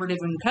 elaborative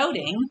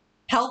encoding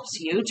helps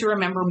you to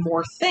remember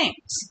more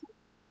things.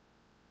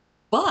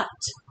 But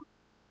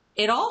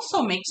it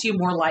also makes you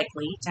more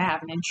likely to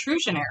have an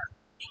intrusion error.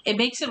 It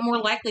makes it more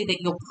likely that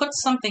you'll put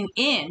something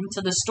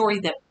into the story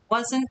that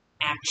wasn't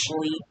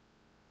actually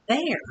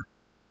there.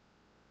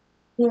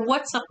 Well,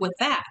 what's up with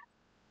that?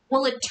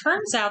 Well, it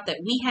turns out that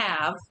we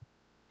have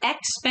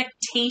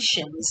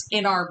expectations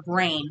in our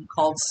brain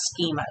called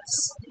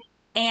schemas.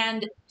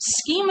 And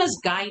schemas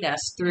guide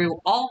us through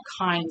all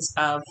kinds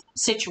of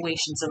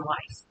situations in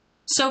life.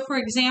 So, for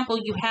example,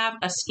 you have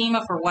a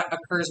schema for what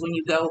occurs when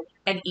you go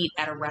and eat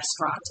at a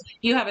restaurant.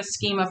 You have a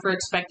schema for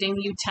expecting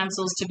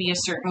utensils to be a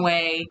certain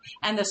way,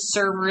 and the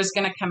server is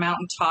going to come out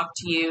and talk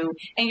to you,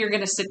 and you're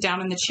going to sit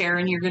down in the chair,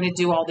 and you're going to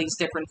do all these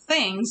different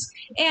things.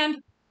 And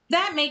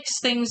that makes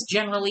things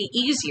generally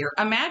easier.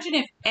 Imagine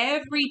if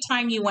every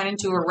time you went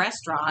into a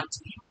restaurant,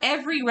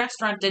 every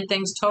restaurant did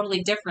things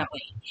totally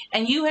differently,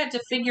 and you had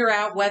to figure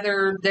out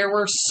whether there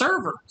were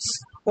servers,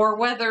 or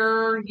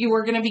whether you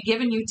were going to be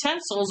given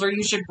utensils or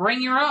you should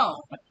bring your own,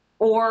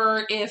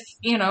 or if,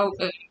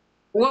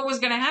 what was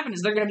going to happen? Is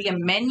there going to be a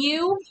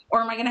menu,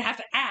 or am I going to have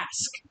to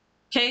ask?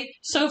 Okay,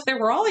 so if there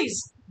were all these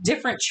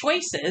different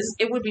choices,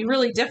 it would be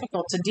really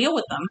difficult to deal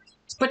with them.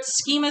 But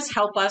schemas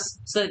help us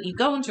so that you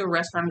go into a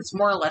restaurant, it's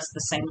more or less the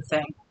same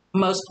thing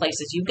most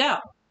places you go.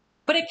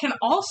 But it can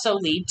also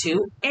lead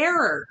to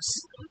errors.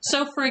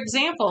 So, for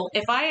example,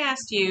 if I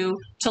asked you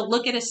to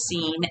look at a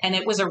scene and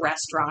it was a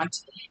restaurant,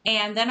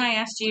 and then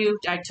I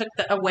took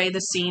away the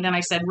scene and I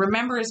said,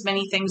 remember as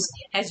many things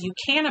as you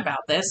can about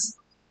this.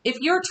 If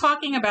you're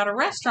talking about a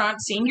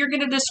restaurant scene, you're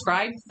going to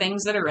describe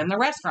things that are in the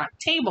restaurant,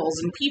 tables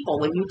and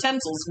people and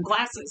utensils and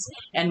glasses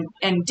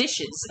and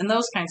dishes and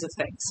those kinds of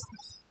things.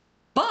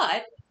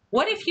 But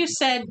what if you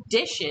said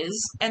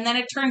dishes and then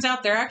it turns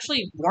out there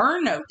actually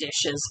were no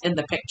dishes in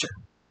the picture?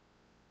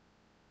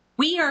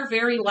 We are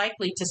very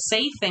likely to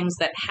say things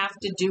that have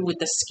to do with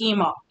the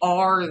schema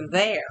are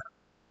there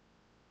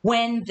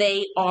when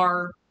they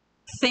are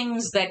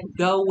things that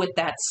go with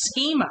that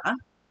schema.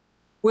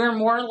 We're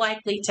more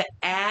likely to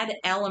add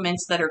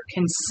elements that are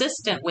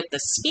consistent with the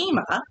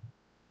schema,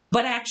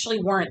 but actually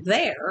weren't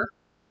there.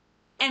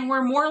 And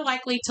we're more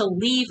likely to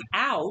leave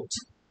out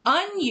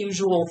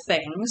unusual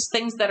things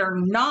that are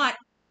not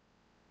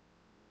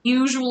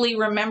usually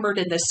remembered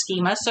in the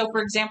schema. So,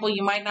 for example,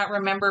 you might not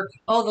remember,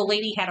 oh, the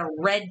lady had a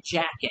red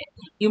jacket.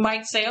 You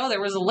might say, oh,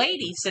 there was a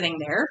lady sitting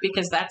there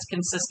because that's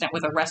consistent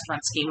with a restaurant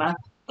schema,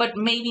 but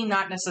maybe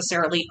not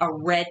necessarily a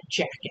red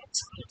jacket.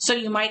 So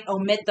you might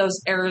omit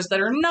those errors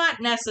that are not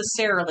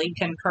necessarily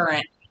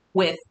concurrent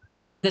with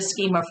the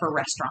schema for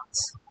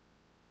restaurants.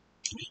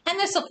 And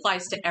this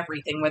applies to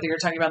everything, whether you're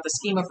talking about the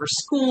schema for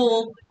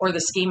school or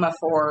the schema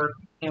for,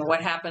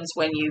 what happens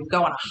when you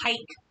go on a hike,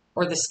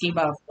 or the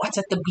schema of what's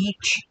at the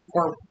beach,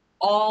 or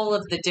all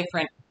of the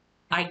different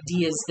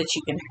ideas that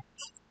you can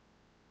have.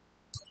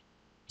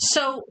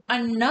 So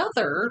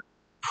another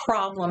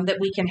problem that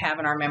we can have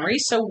in our memory,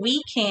 so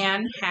we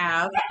can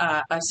have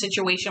a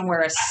situation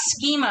where a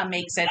schema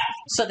makes it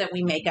so that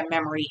we make a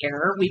memory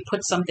error. We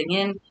put something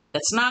in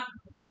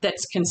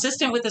that's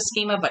consistent with the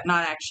schema but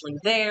not actually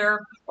there,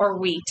 or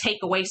we take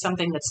away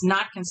something that's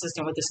not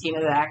consistent with the schema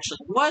that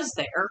actually was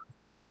there.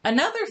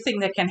 Another thing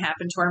that can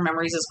happen to our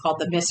memories is called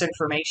the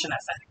misinformation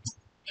effect.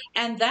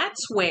 And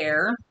that's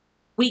where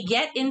we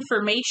get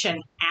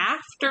information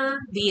after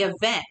the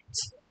event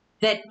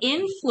that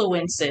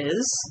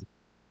influences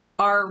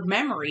our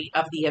memory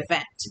of the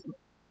event.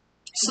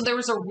 So there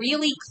was a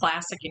really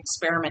classic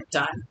experiment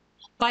done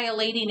by a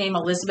lady named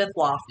Elizabeth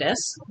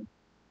Loftus,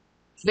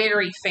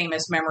 very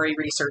famous memory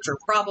researcher,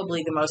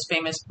 probably the most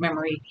famous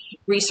memory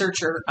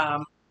researcher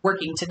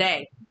working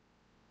today.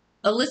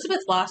 Elizabeth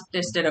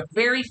Loftus did a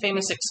very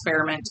famous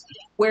experiment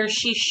where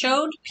she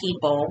showed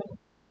people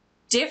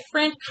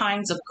different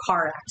kinds of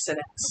car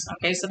accidents.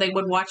 Okay, so they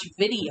would watch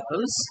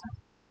videos,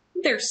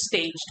 they're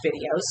staged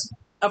videos,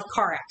 of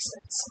car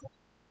accidents.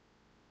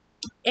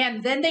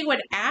 And then they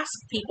would ask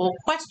people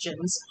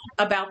questions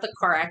about the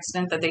car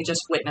accident that they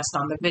just witnessed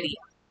on the video.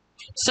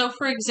 So,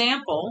 for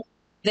example,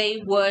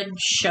 they would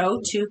show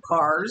two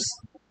cars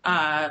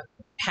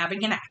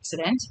having an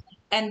accident,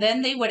 and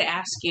then they would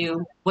ask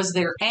you, was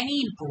there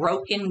any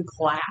broken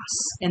glass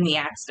in the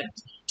accident?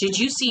 Did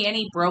you see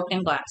any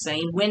broken glass,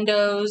 any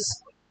windows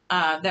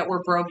that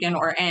were broken,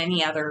 or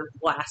any other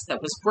glass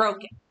that was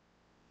broken?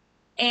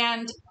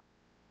 And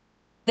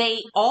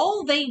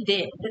all they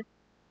did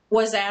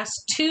was ask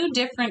two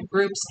different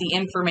groups the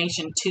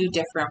information two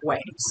different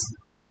ways.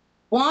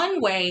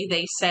 One way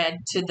they said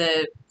to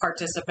the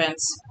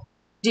participants,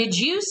 did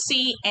you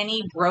see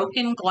any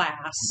broken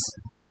glass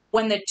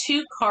when the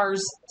two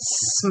cars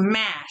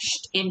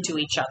smashed into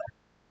each other?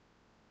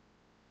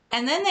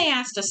 And then they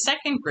asked a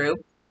second group,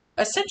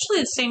 essentially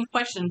the same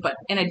question, but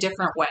in a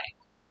different way.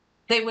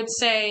 They would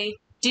say,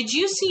 did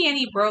you see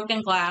any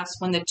broken glass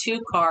when the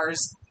two cars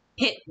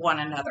hit one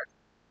another,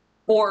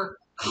 or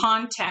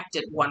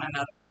contacted one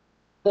another,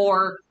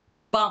 or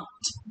bumped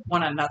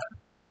one another?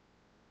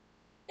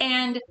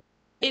 And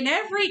in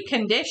every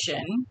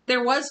condition,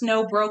 there was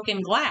no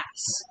broken glass.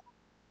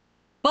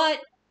 But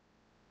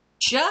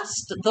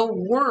just the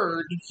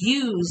word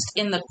used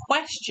in the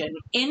question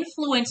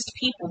influenced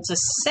people to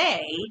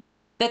say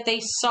that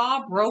they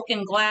saw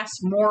broken glass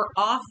more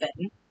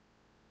often,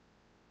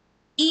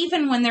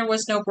 even when there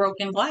was no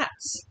broken glass.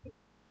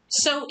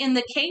 So in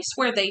the case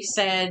where they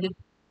said,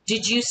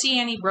 did you see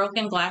any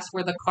broken glass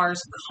where the cars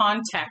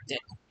contacted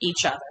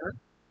each other?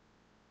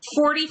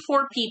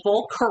 44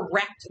 people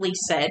correctly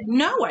said,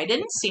 no, I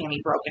didn't see any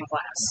broken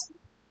glass.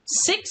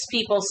 6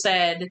 people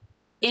said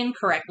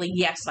incorrectly,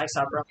 yes, I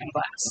saw broken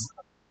glass.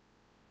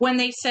 When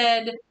they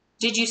said,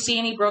 did you see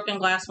any broken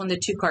glass when the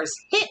two cars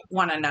hit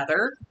one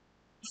another?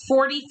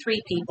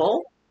 43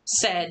 people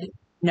said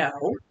no,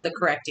 the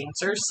correct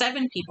answer.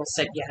 7 people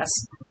said yes,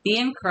 the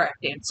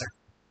incorrect answer.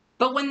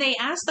 But when they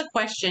asked the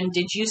question,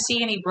 did you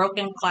see any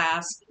broken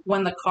glass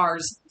when the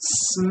cars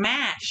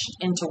smashed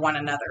into one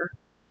another?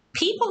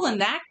 People in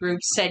that group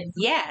said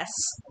yes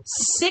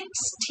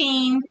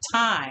 16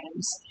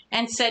 times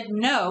and said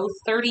no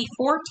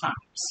 34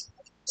 times.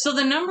 So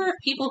the number of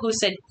people who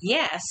said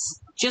yes,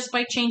 just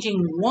by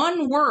changing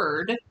one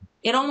word,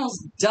 it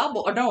almost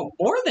doubled, or no,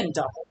 more than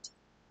doubled.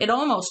 It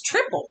almost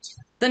tripled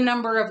the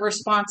number of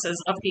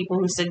responses of people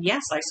who said,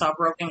 yes, I saw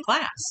broken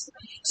glass.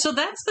 So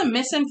that's the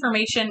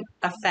misinformation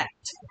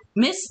effect.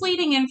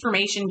 Misleading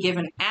information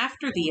given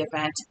after the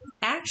event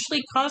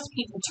actually caused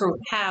people to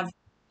have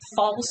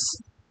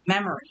false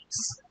memories.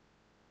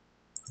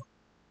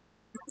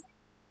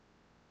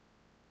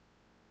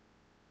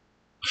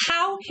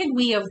 How can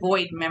we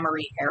avoid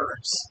memory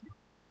errors?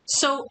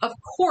 So, of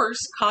course,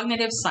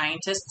 cognitive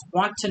scientists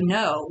want to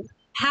know,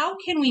 how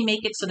can we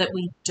make it so that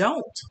we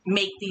don't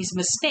make these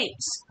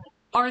mistakes?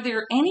 Are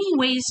there any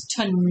ways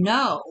to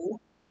know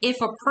if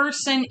a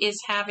person is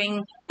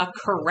having a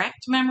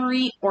correct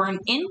memory or an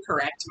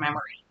incorrect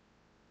memory?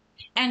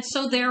 And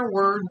so there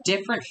were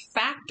different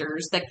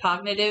factors that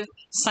cognitive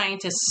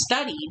scientists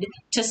studied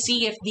to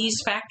see if these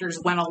factors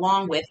went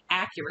along with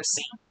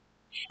accuracy.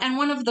 And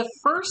one of the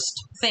first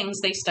things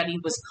they studied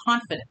was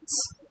confidence.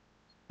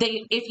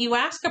 If you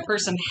ask a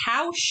person,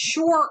 how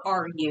sure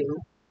are you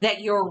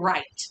that you're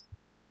right?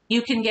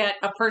 You can get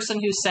a person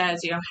who says,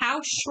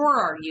 how sure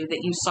are you that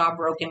you saw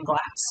broken glass?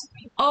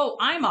 Oh,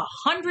 I'm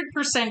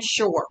 100%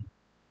 sure.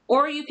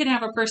 Or you can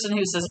have a person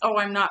who says, oh,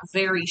 I'm not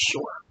very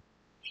sure.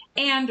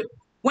 And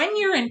when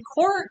you're in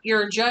court,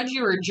 you're a judge,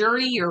 you're a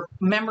jury, you're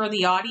a member of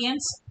the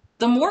audience,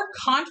 the more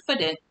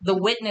confident the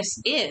witness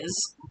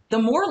is, the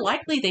more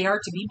likely they are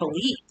to be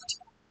believed.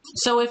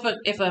 So if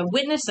a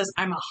witness says,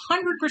 I'm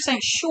 100%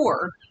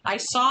 sure I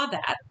saw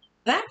that,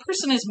 that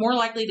person is more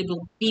likely to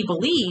be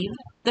believed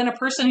than a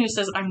person who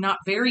says, I'm not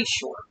very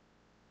sure.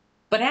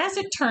 But as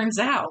it turns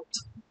out,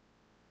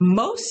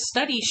 most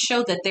studies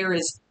show that there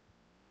is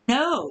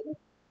no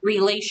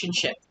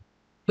relationship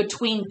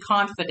between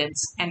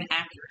confidence and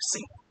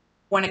accuracy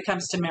when it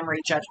comes to memory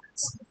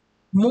judgments.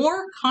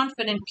 More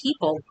confident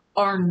people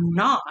are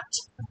not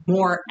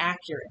more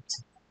accurate.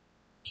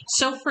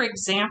 So, for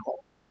example,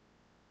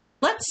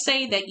 let's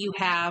say that you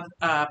have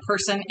a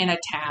person in a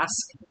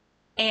task,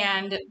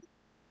 and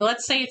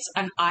let's say it's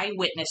an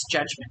eyewitness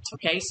judgment,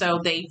 okay? So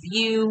they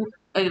view,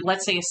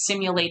 let's say, a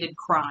simulated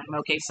crime,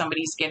 okay?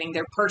 Somebody's getting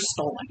their purse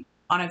stolen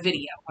on a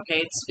video,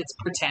 okay? It's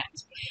pretend.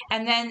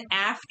 And then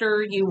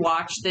after you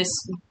watch this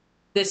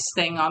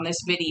thing on this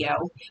video,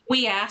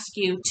 we ask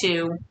you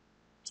to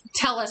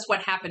tell us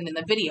what happened in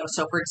the video.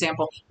 So, for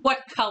example, what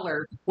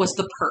color was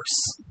the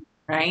purse,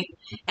 right?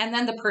 And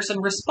then the person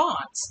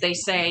responds. They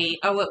say,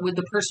 oh,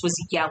 the purse was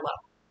yellow.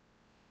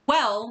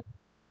 Well,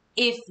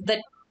 if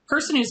the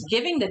person who's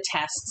giving the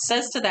test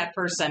says to that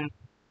person,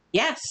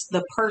 yes,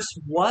 the purse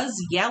was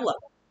yellow,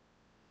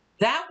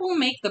 that will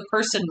make the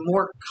person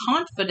more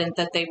confident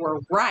that they were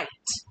right.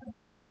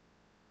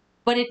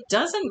 But it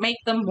doesn't make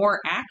them more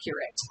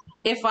accurate.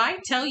 If I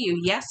tell you,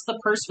 yes, the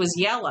purse was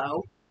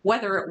yellow,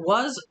 whether it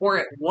was or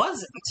it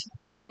wasn't,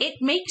 it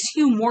makes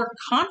you more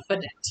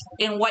confident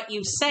in what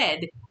you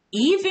said,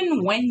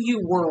 even when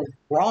you were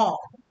wrong.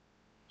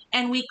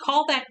 And we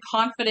call that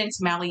confidence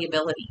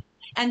malleability.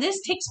 And this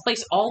takes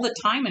place all the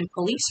time in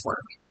police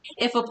work.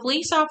 If a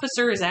police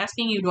officer is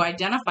asking you to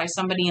identify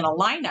somebody in a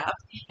lineup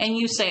and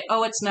you say,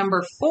 oh, it's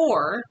number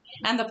 4,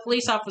 and the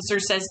police officer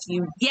says to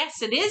you,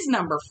 yes, it is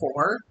number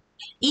 4,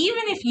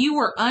 even if you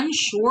were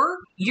unsure,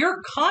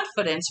 your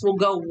confidence will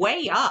go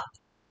way up.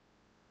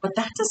 But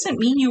that doesn't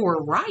mean you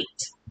were right.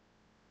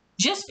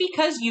 Just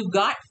because you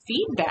got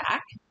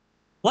feedback,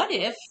 what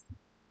if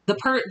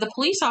the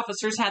police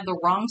officers had the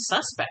wrong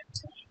suspect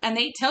and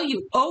they tell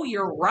you, oh,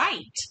 you're right,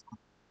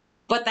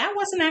 but that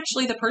wasn't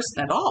actually the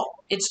person at all.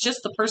 It's just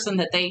the person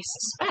that they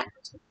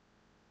suspect.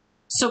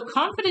 So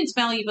confidence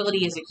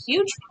malleability is a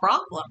huge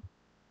problem.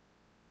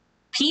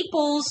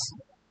 People's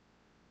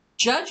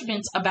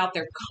judgments about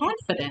their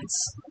confidence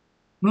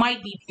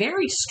might be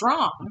very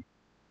strong,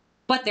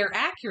 but their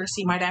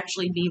accuracy might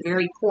actually be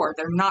very poor.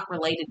 They're not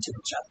related to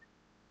each other.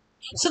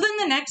 So then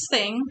the next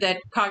thing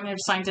that cognitive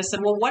scientists said,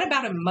 well, what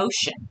about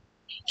emotion?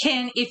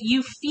 If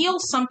you feel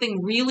something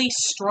really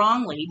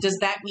strongly, does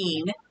that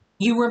mean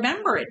you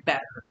remember it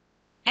better?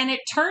 And it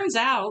turns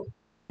out,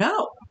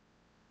 no.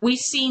 We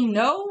see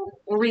no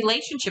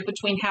relationship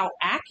between how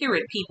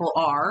accurate people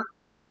are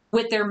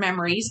with their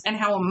memories and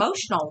how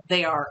emotional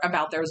they are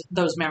about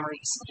those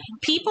memories.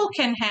 People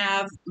can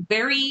have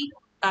very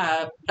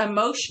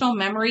emotional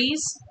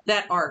memories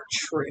that are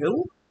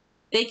true.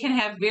 They can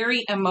have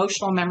very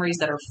emotional memories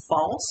that are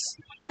false.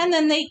 And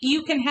then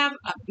you can have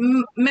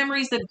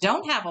memories that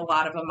don't have a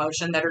lot of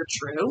emotion that are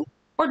true,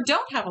 or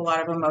don't have a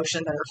lot of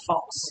emotion that are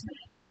false.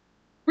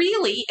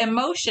 Really,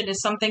 emotion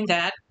is something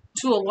that,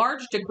 to a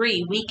large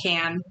degree, we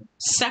can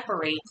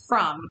separate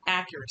from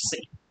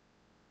accuracy.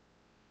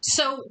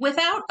 So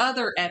without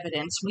other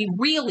evidence,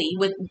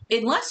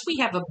 unless we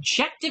have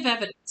objective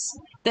evidence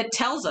that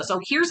tells us, oh,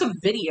 here's a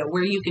video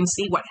where you can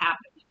see what happened,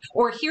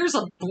 or here's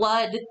a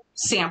blood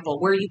sample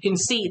where you can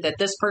see that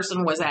this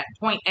person was at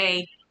point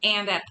A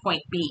and at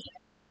point B.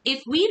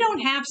 If we don't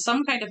have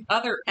some kind of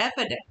other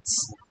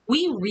evidence,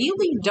 we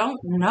really don't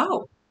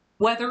know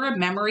whether a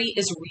memory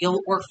is real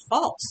or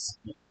false.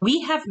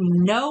 We have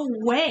no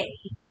way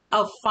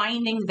of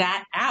finding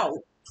that out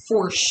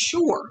for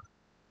sure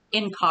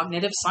in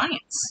cognitive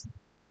science.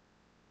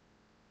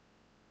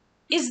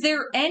 Is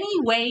there any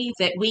way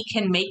that we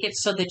can make it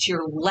so that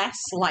you're less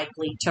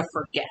likely to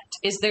forget?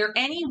 Is there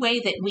any way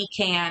that we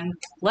can,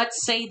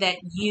 let's say that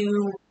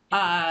you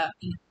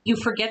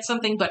forget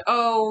something, but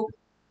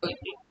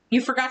you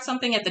forgot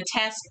something at the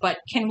test, but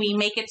can we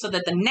make it so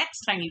that the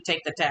next time you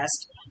take the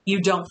test, you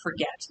don't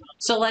forget?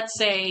 So let's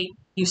say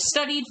you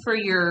studied for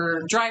your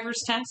driver's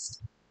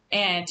test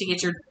and to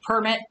get your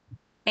permit,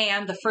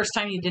 and the first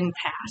time you didn't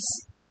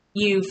pass.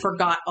 You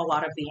forgot a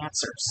lot of the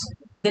answers.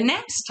 The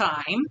next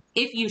time,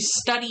 if you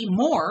study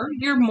more,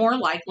 you're more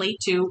likely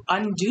to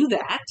undo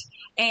that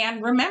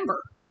and remember.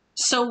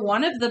 So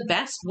one of the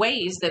best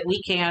ways that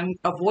we can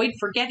avoid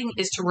forgetting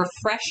is to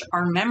refresh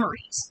our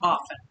memories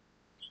often.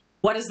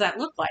 What does that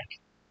look like?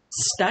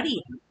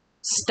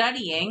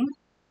 Studying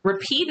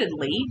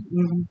repeatedly,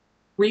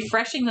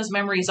 refreshing those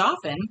memories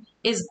often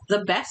is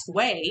the best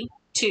way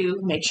to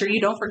make sure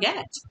you don't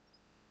forget.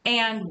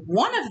 And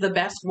one of the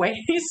best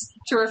ways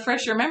to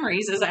refresh your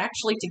memories is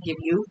actually to give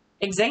you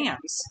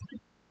exams.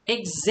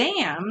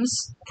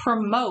 Exams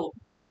promote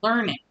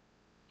learning.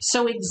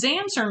 So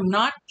exams are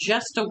not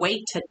just a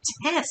way to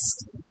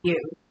test you.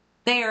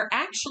 They are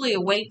actually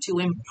a way to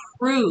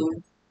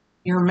improve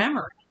your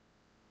memory.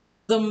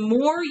 The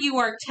more you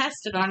are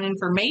tested on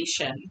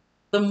information,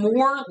 the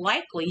more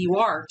likely you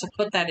are to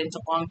put that into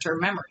long-term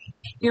memory.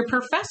 Your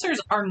professors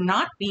are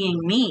not being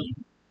mean.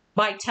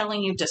 by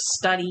telling you to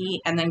study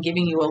and then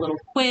giving you a little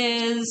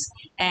quiz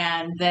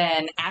and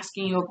then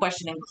asking you a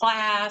question in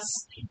class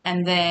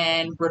and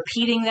then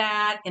repeating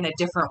that in a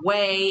different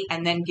way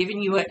and then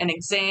giving you an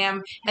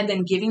exam and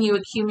then giving you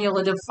a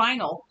cumulative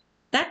final.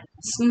 That's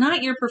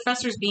not your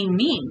professors being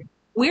mean.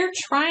 We're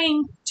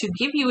trying to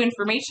give you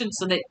information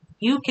so that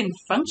you can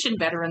function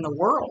better in the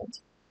world,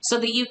 so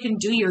that you can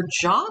do your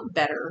job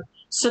better,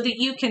 so that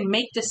you can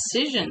make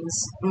decisions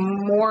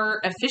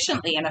more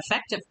efficiently and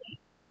effectively.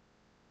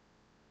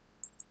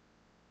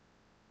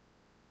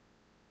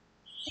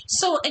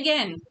 So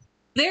again,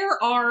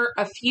 there are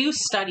a few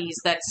studies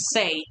that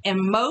say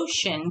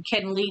emotion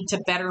can lead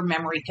to better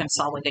memory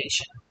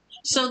consolidation.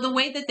 So the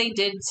way that they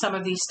did some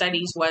of these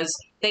studies was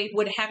they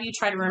would have you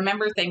try to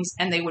remember things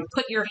and they would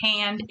put your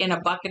hand in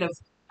a bucket of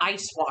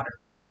ice water.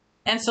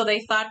 And so they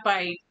thought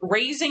by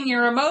raising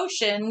your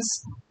emotions,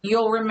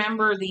 you'll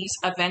remember these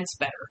events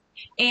better.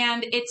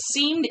 And it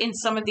seemed in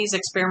some of these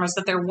experiments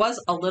that there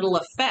was a little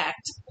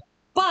effect,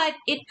 but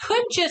it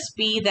could just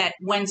be that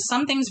when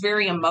something's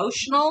very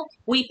emotional,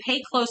 we pay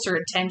closer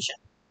attention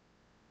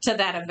to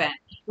that event.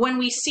 When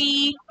we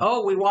see,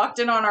 oh, we walked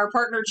in on our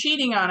partner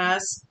cheating on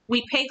us,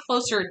 we pay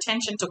closer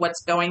attention to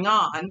what's going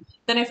on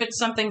than if it's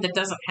something that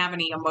doesn't have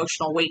any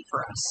emotional weight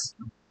for us.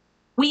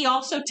 We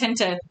also tend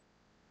to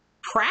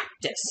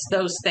practice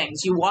those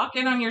things. You walk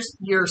in on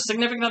your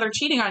significant other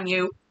cheating on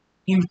you,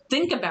 you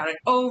think about it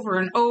over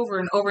and over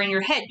and over in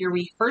your head. You're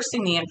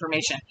rehearsing the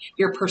information.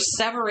 You're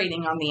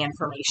perseverating on the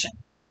information.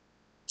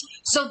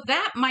 So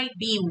that might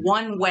be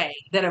one way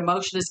that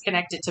emotion is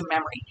connected to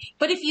memory.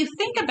 But if you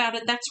think about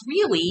it, that's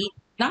really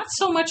not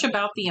so much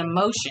about the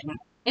emotion.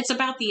 It's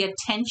about the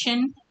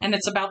attention and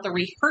it's about the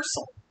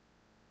rehearsal.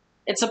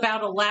 It's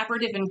about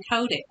elaborative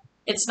encoding.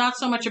 It's not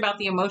so much about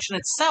the emotion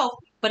itself,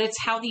 but it's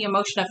how the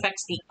emotion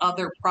affects the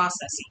other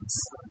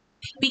processes.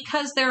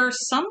 Because there are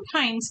some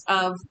kinds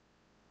of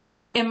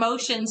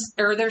emotions,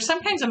 or there's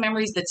some kinds of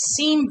memories that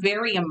seem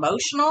very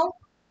emotional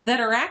that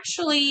are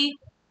actually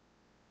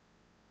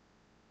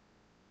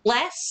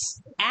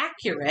less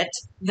accurate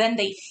than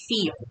they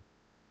feel.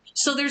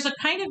 So there's a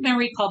kind of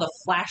memory called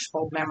a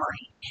flashbulb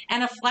memory.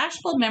 And a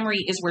flashbulb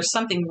memory is where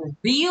something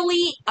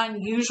really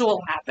unusual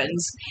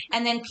happens,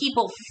 and then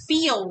people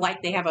feel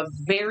like they have a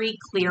very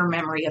clear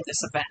memory of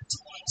this event.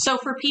 So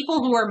for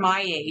people who are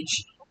my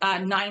age,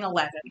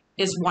 9/11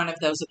 is one of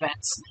those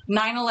events.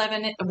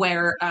 9/11,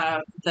 where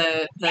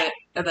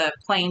the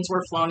planes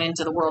were flown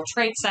into the World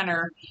Trade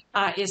Center,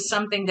 is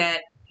something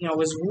that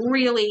was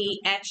really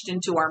etched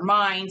into our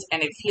minds,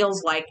 and it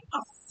feels like a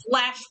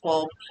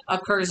flashbulb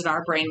occurs in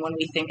our brain when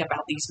we think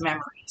about these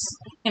memories.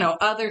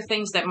 Other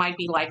things that might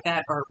be like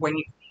that are when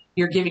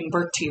you're giving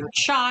birth to your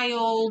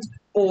child,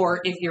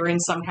 or if you're in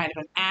some kind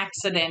of an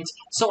accident.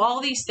 So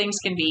all these things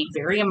can be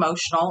very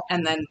emotional,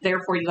 and then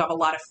therefore you have a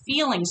lot of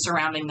feelings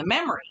surrounding the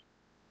memory.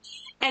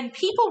 And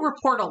people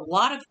report a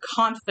lot of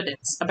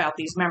confidence about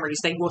these memories.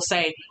 They will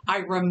say, I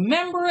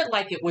remember it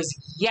like it was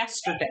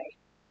yesterday.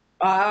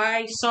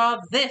 I saw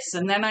this,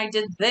 and then I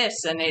did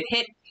this, and it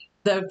hit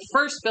the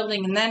first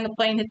building, and then the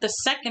plane hit the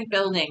second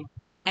building.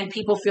 And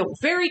people feel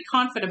very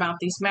confident about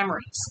these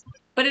memories.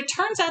 But it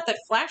turns out that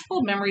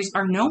flashbulb memories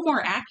are no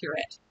more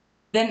accurate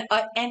than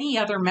any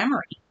other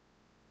memory.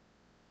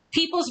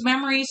 People's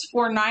memories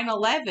for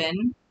 9/11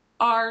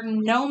 are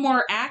no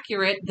more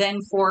accurate than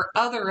for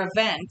other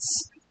events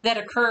that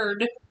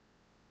occurred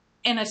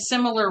in a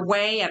similar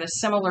way at a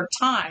similar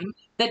time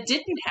that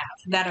didn't have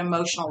that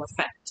emotional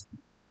effect.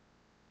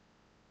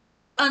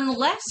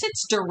 Unless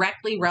it's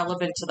directly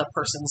relevant to the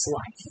person's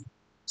life.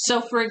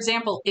 So, for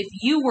example, if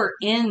you were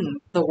in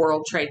the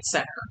World Trade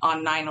Center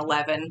on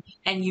 9/11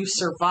 and you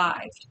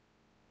survived,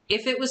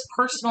 if it was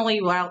personally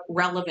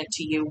relevant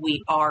to you,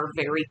 we are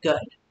very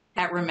good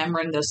at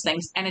remembering those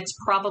things, and it's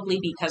probably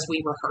because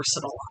we rehearse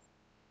it a lot.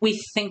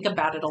 We think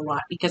about it a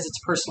lot because it's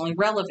personally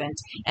relevant,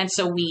 and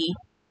so we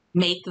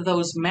make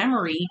those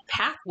memory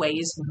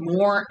pathways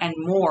more and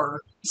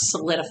more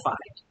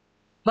solidified.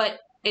 But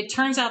it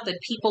turns out that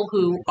people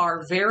who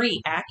are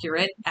very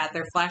accurate at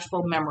their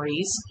flashbulb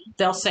memories,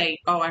 they'll say,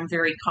 oh, I'm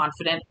very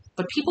confident.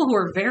 But people who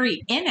are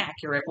very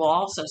inaccurate will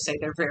also say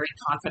they're very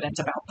confident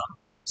about them.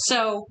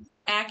 So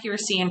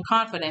accuracy and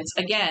confidence,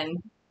 again,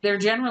 they're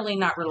generally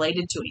not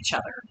related to each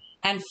other.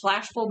 And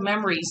flashbulb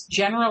memories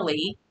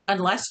generally,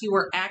 unless you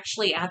were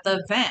actually at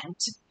the event,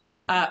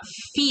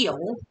 feel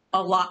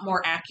a lot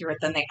more accurate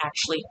than they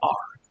actually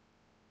are.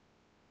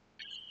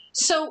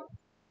 So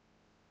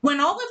when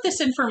all of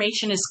this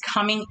information is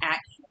coming at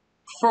you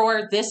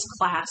for this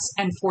class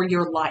and for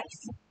your life,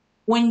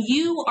 when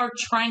you are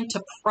trying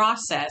to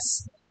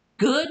process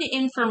good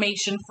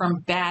information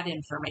from bad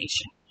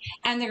information,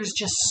 and there's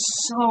just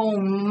so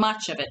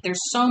much of it.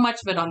 There's so much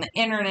of it on the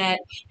internet.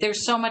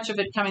 There's so much of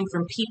it coming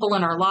from people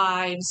in our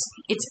lives.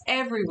 It's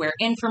everywhere.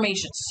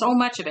 Information, so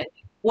much of it.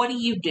 What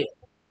do?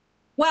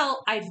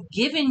 Well, I've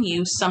given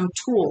you some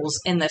tools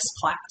in this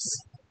class.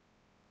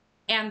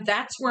 And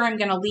that's where I'm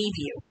going to leave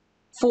you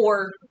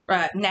for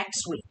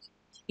next week.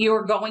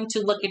 you're going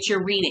to look at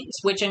your readings,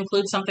 which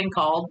include something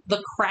called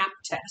the crap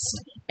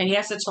test. And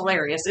yes, it's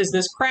hilarious. Is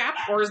this crap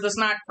or is this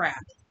not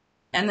crap?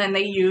 And then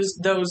they use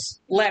those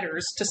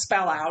letters to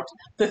spell out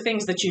the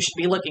things that you should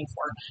be looking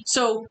for.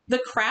 So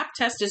the crap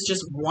test is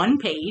just one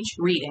page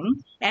reading,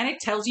 and it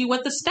tells you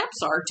what the steps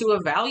are to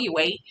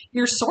evaluate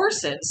your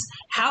sources.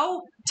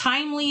 How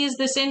timely is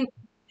this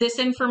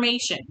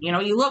information? You know,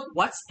 you look,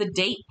 what's the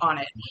date on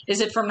it? Is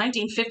it from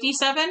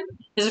 1957?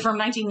 Is it from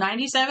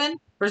 1997?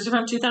 Or is it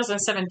from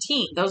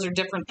 2017? Those are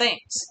different things.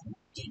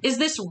 Is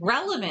this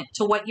relevant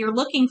to what you're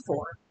looking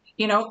for?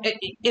 You know,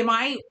 am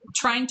I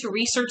trying to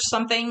research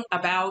something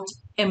about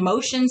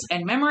emotions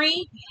and memory,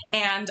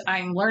 and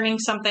I'm learning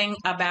something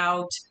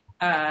about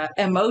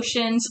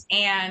emotions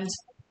and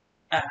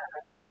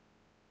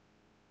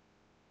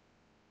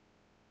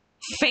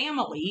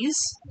families?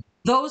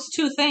 Those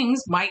two things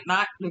might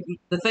not,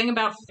 the thing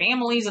about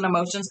families and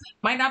emotions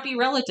might not be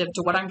relative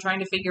to what I'm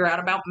trying to figure out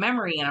about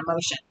memory and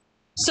emotion.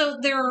 So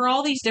there are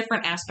all these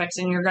different aspects,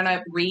 and you're going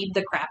to read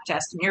the crap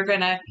test, and you're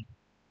going to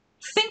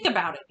think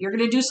about it. You're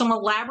going to do some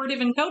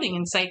elaborative encoding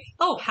and say,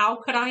 oh, how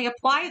could I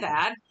apply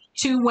that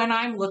to when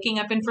I'm looking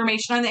up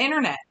information on the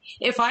internet?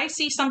 If I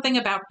see something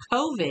about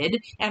COVID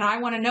and I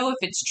want to know if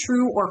it's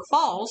true or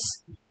false,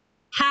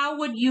 how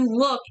would you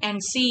look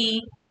and see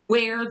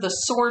where the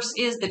source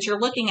is that you're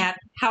looking at?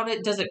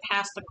 Does it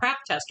pass the crap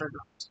test or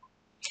not?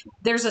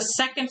 There's a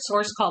second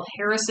source called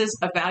Harris's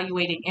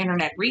Evaluating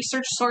Internet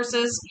Research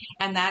Sources,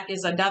 and that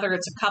is another,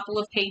 it's a couple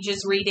of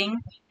pages reading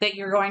that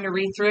you're going to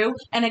read through.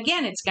 And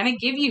again, it's going to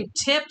give you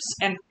tips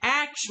and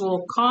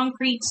actual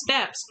concrete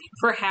steps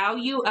for how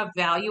you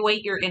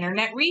evaluate your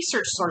internet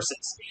research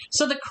sources.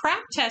 So the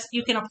crap test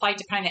you can apply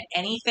to kind of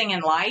anything in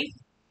life,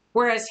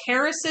 whereas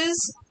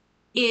Harris's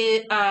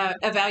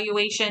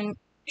evaluation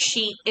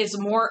sheet is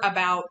more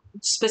about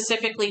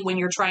specifically when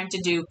you're trying to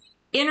do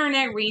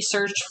internet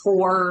research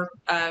for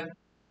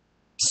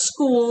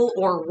school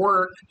or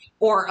work,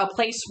 or a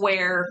place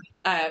where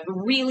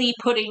really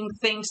putting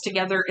things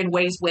together in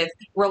ways with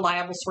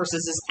reliable sources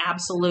is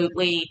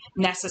absolutely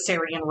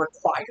necessary and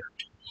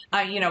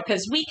required. You know,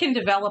 because we can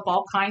develop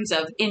all kinds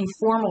of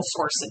informal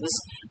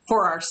sources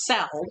for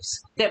ourselves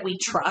that we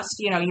trust.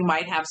 You know, you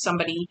might have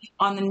somebody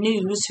on the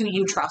news who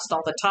you trust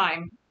all the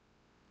time.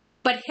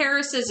 But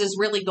Harris's is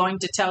really going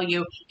to tell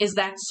you, is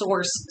that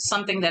source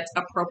something that's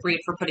appropriate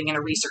for putting in a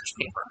research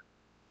paper?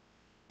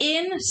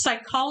 In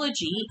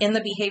psychology, in the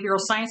behavioral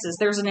sciences,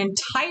 there's an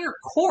entire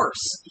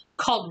course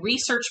called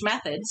Research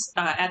Methods.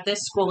 At this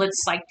school,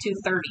 it's Psych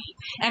 230.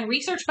 And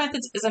Research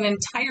Methods is an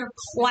entire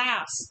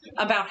class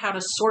about how to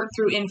sort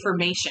through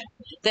information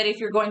that if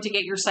you're going to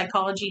get your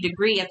psychology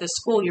degree at the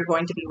school, you're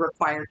going to be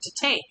required to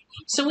take.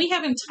 So we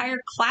have entire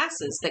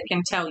classes that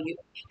can tell you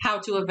how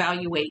to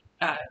evaluate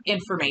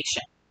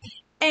information.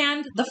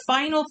 And the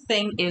final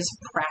thing is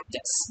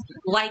practice.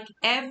 Like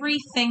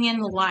everything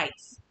in life,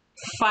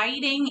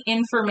 fighting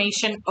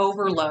information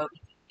overload,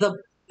 the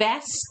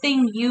best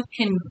thing you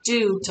can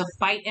do to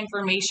fight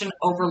information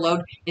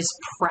overload is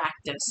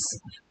practice.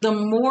 The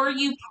more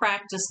you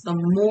practice, the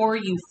more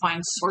you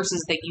find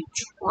sources that you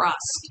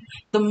trust.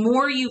 The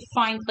more you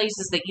find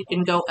places that you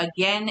can go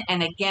again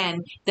and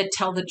again that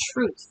tell the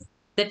truth,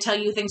 that tell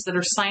you things that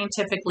are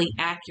scientifically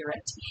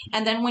accurate.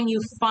 And then when you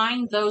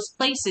find those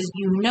places,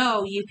 you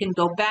know you can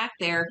go back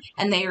there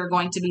and they are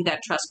going to be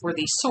that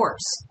trustworthy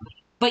source.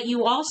 But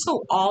you also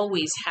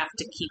always have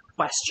to keep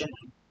questioning.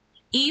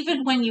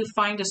 Even when you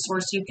find a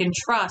source you can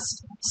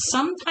trust,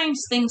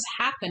 sometimes things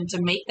happen to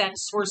make that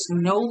source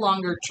no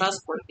longer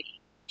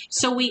trustworthy.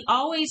 So we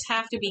always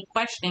have to be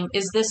questioning,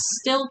 is this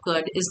still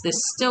good? Is this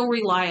still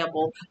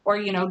reliable? Or,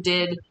 you know,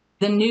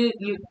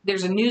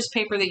 there's a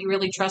newspaper that you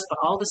really trust, but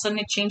all of a sudden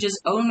it changes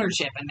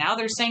ownership, and now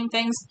they're saying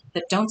things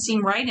that don't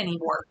seem right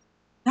anymore.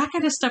 That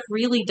kind of stuff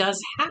really does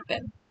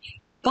happen.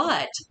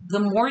 But the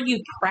more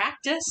you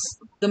practice,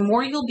 the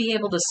more you'll be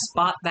able to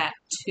spot that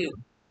too.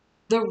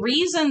 The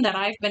reason that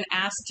I've been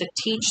asked to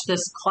teach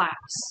this class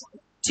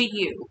to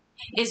you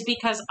is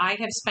because I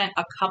have spent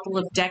a couple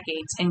of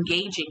decades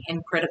engaging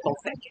in critical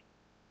thinking.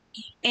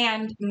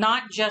 And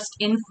not just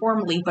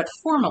informally, but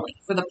formally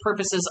for the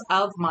purposes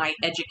of my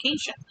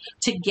education.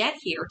 To get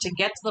here, to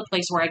get to the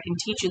place where I can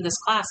teach you this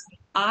class,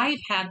 I've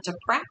had to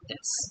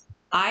practice.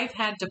 I've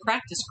had to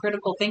practice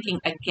critical thinking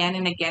again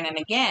and again and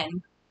again.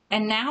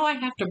 And now I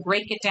have to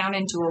break it down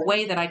into a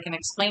way that I can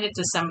explain it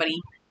to somebody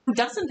who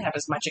doesn't have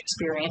as much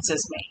experience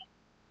as me.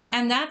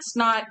 And that's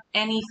not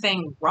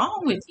anything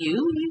wrong with you.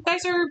 You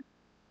guys are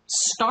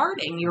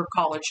starting your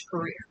college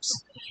careers.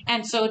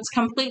 And so it's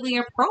completely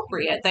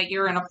appropriate that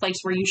you're in a place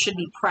where you should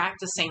be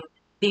practicing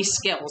these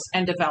skills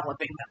and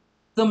developing them.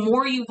 The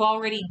more you've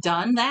already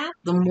done that,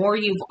 the more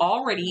you've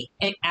already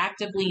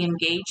actively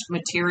engaged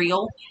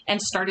material and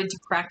started to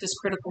practice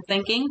critical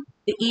thinking,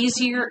 the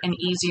easier and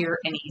easier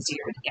and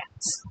easier it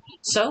gets.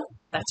 So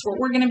that's what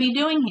we're going to be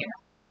doing here.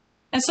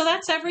 And so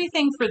that's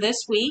everything for this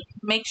week.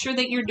 Make sure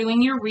that you're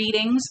doing your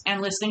readings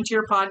and listening to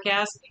your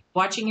podcast,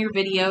 watching your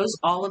videos,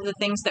 all of the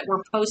things that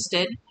were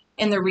posted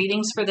in the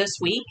readings for this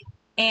week.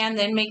 And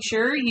then make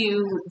sure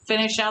you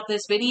finish out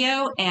this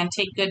video and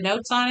take good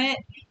notes on it.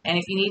 And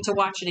if you need to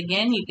watch it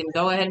again, you can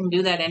go ahead and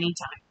do that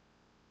anytime.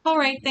 All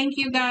right, thank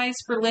you guys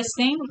for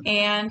listening,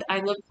 and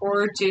I look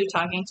forward to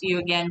talking to you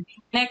again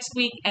next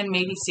week and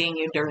maybe seeing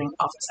you during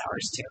office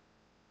hours too.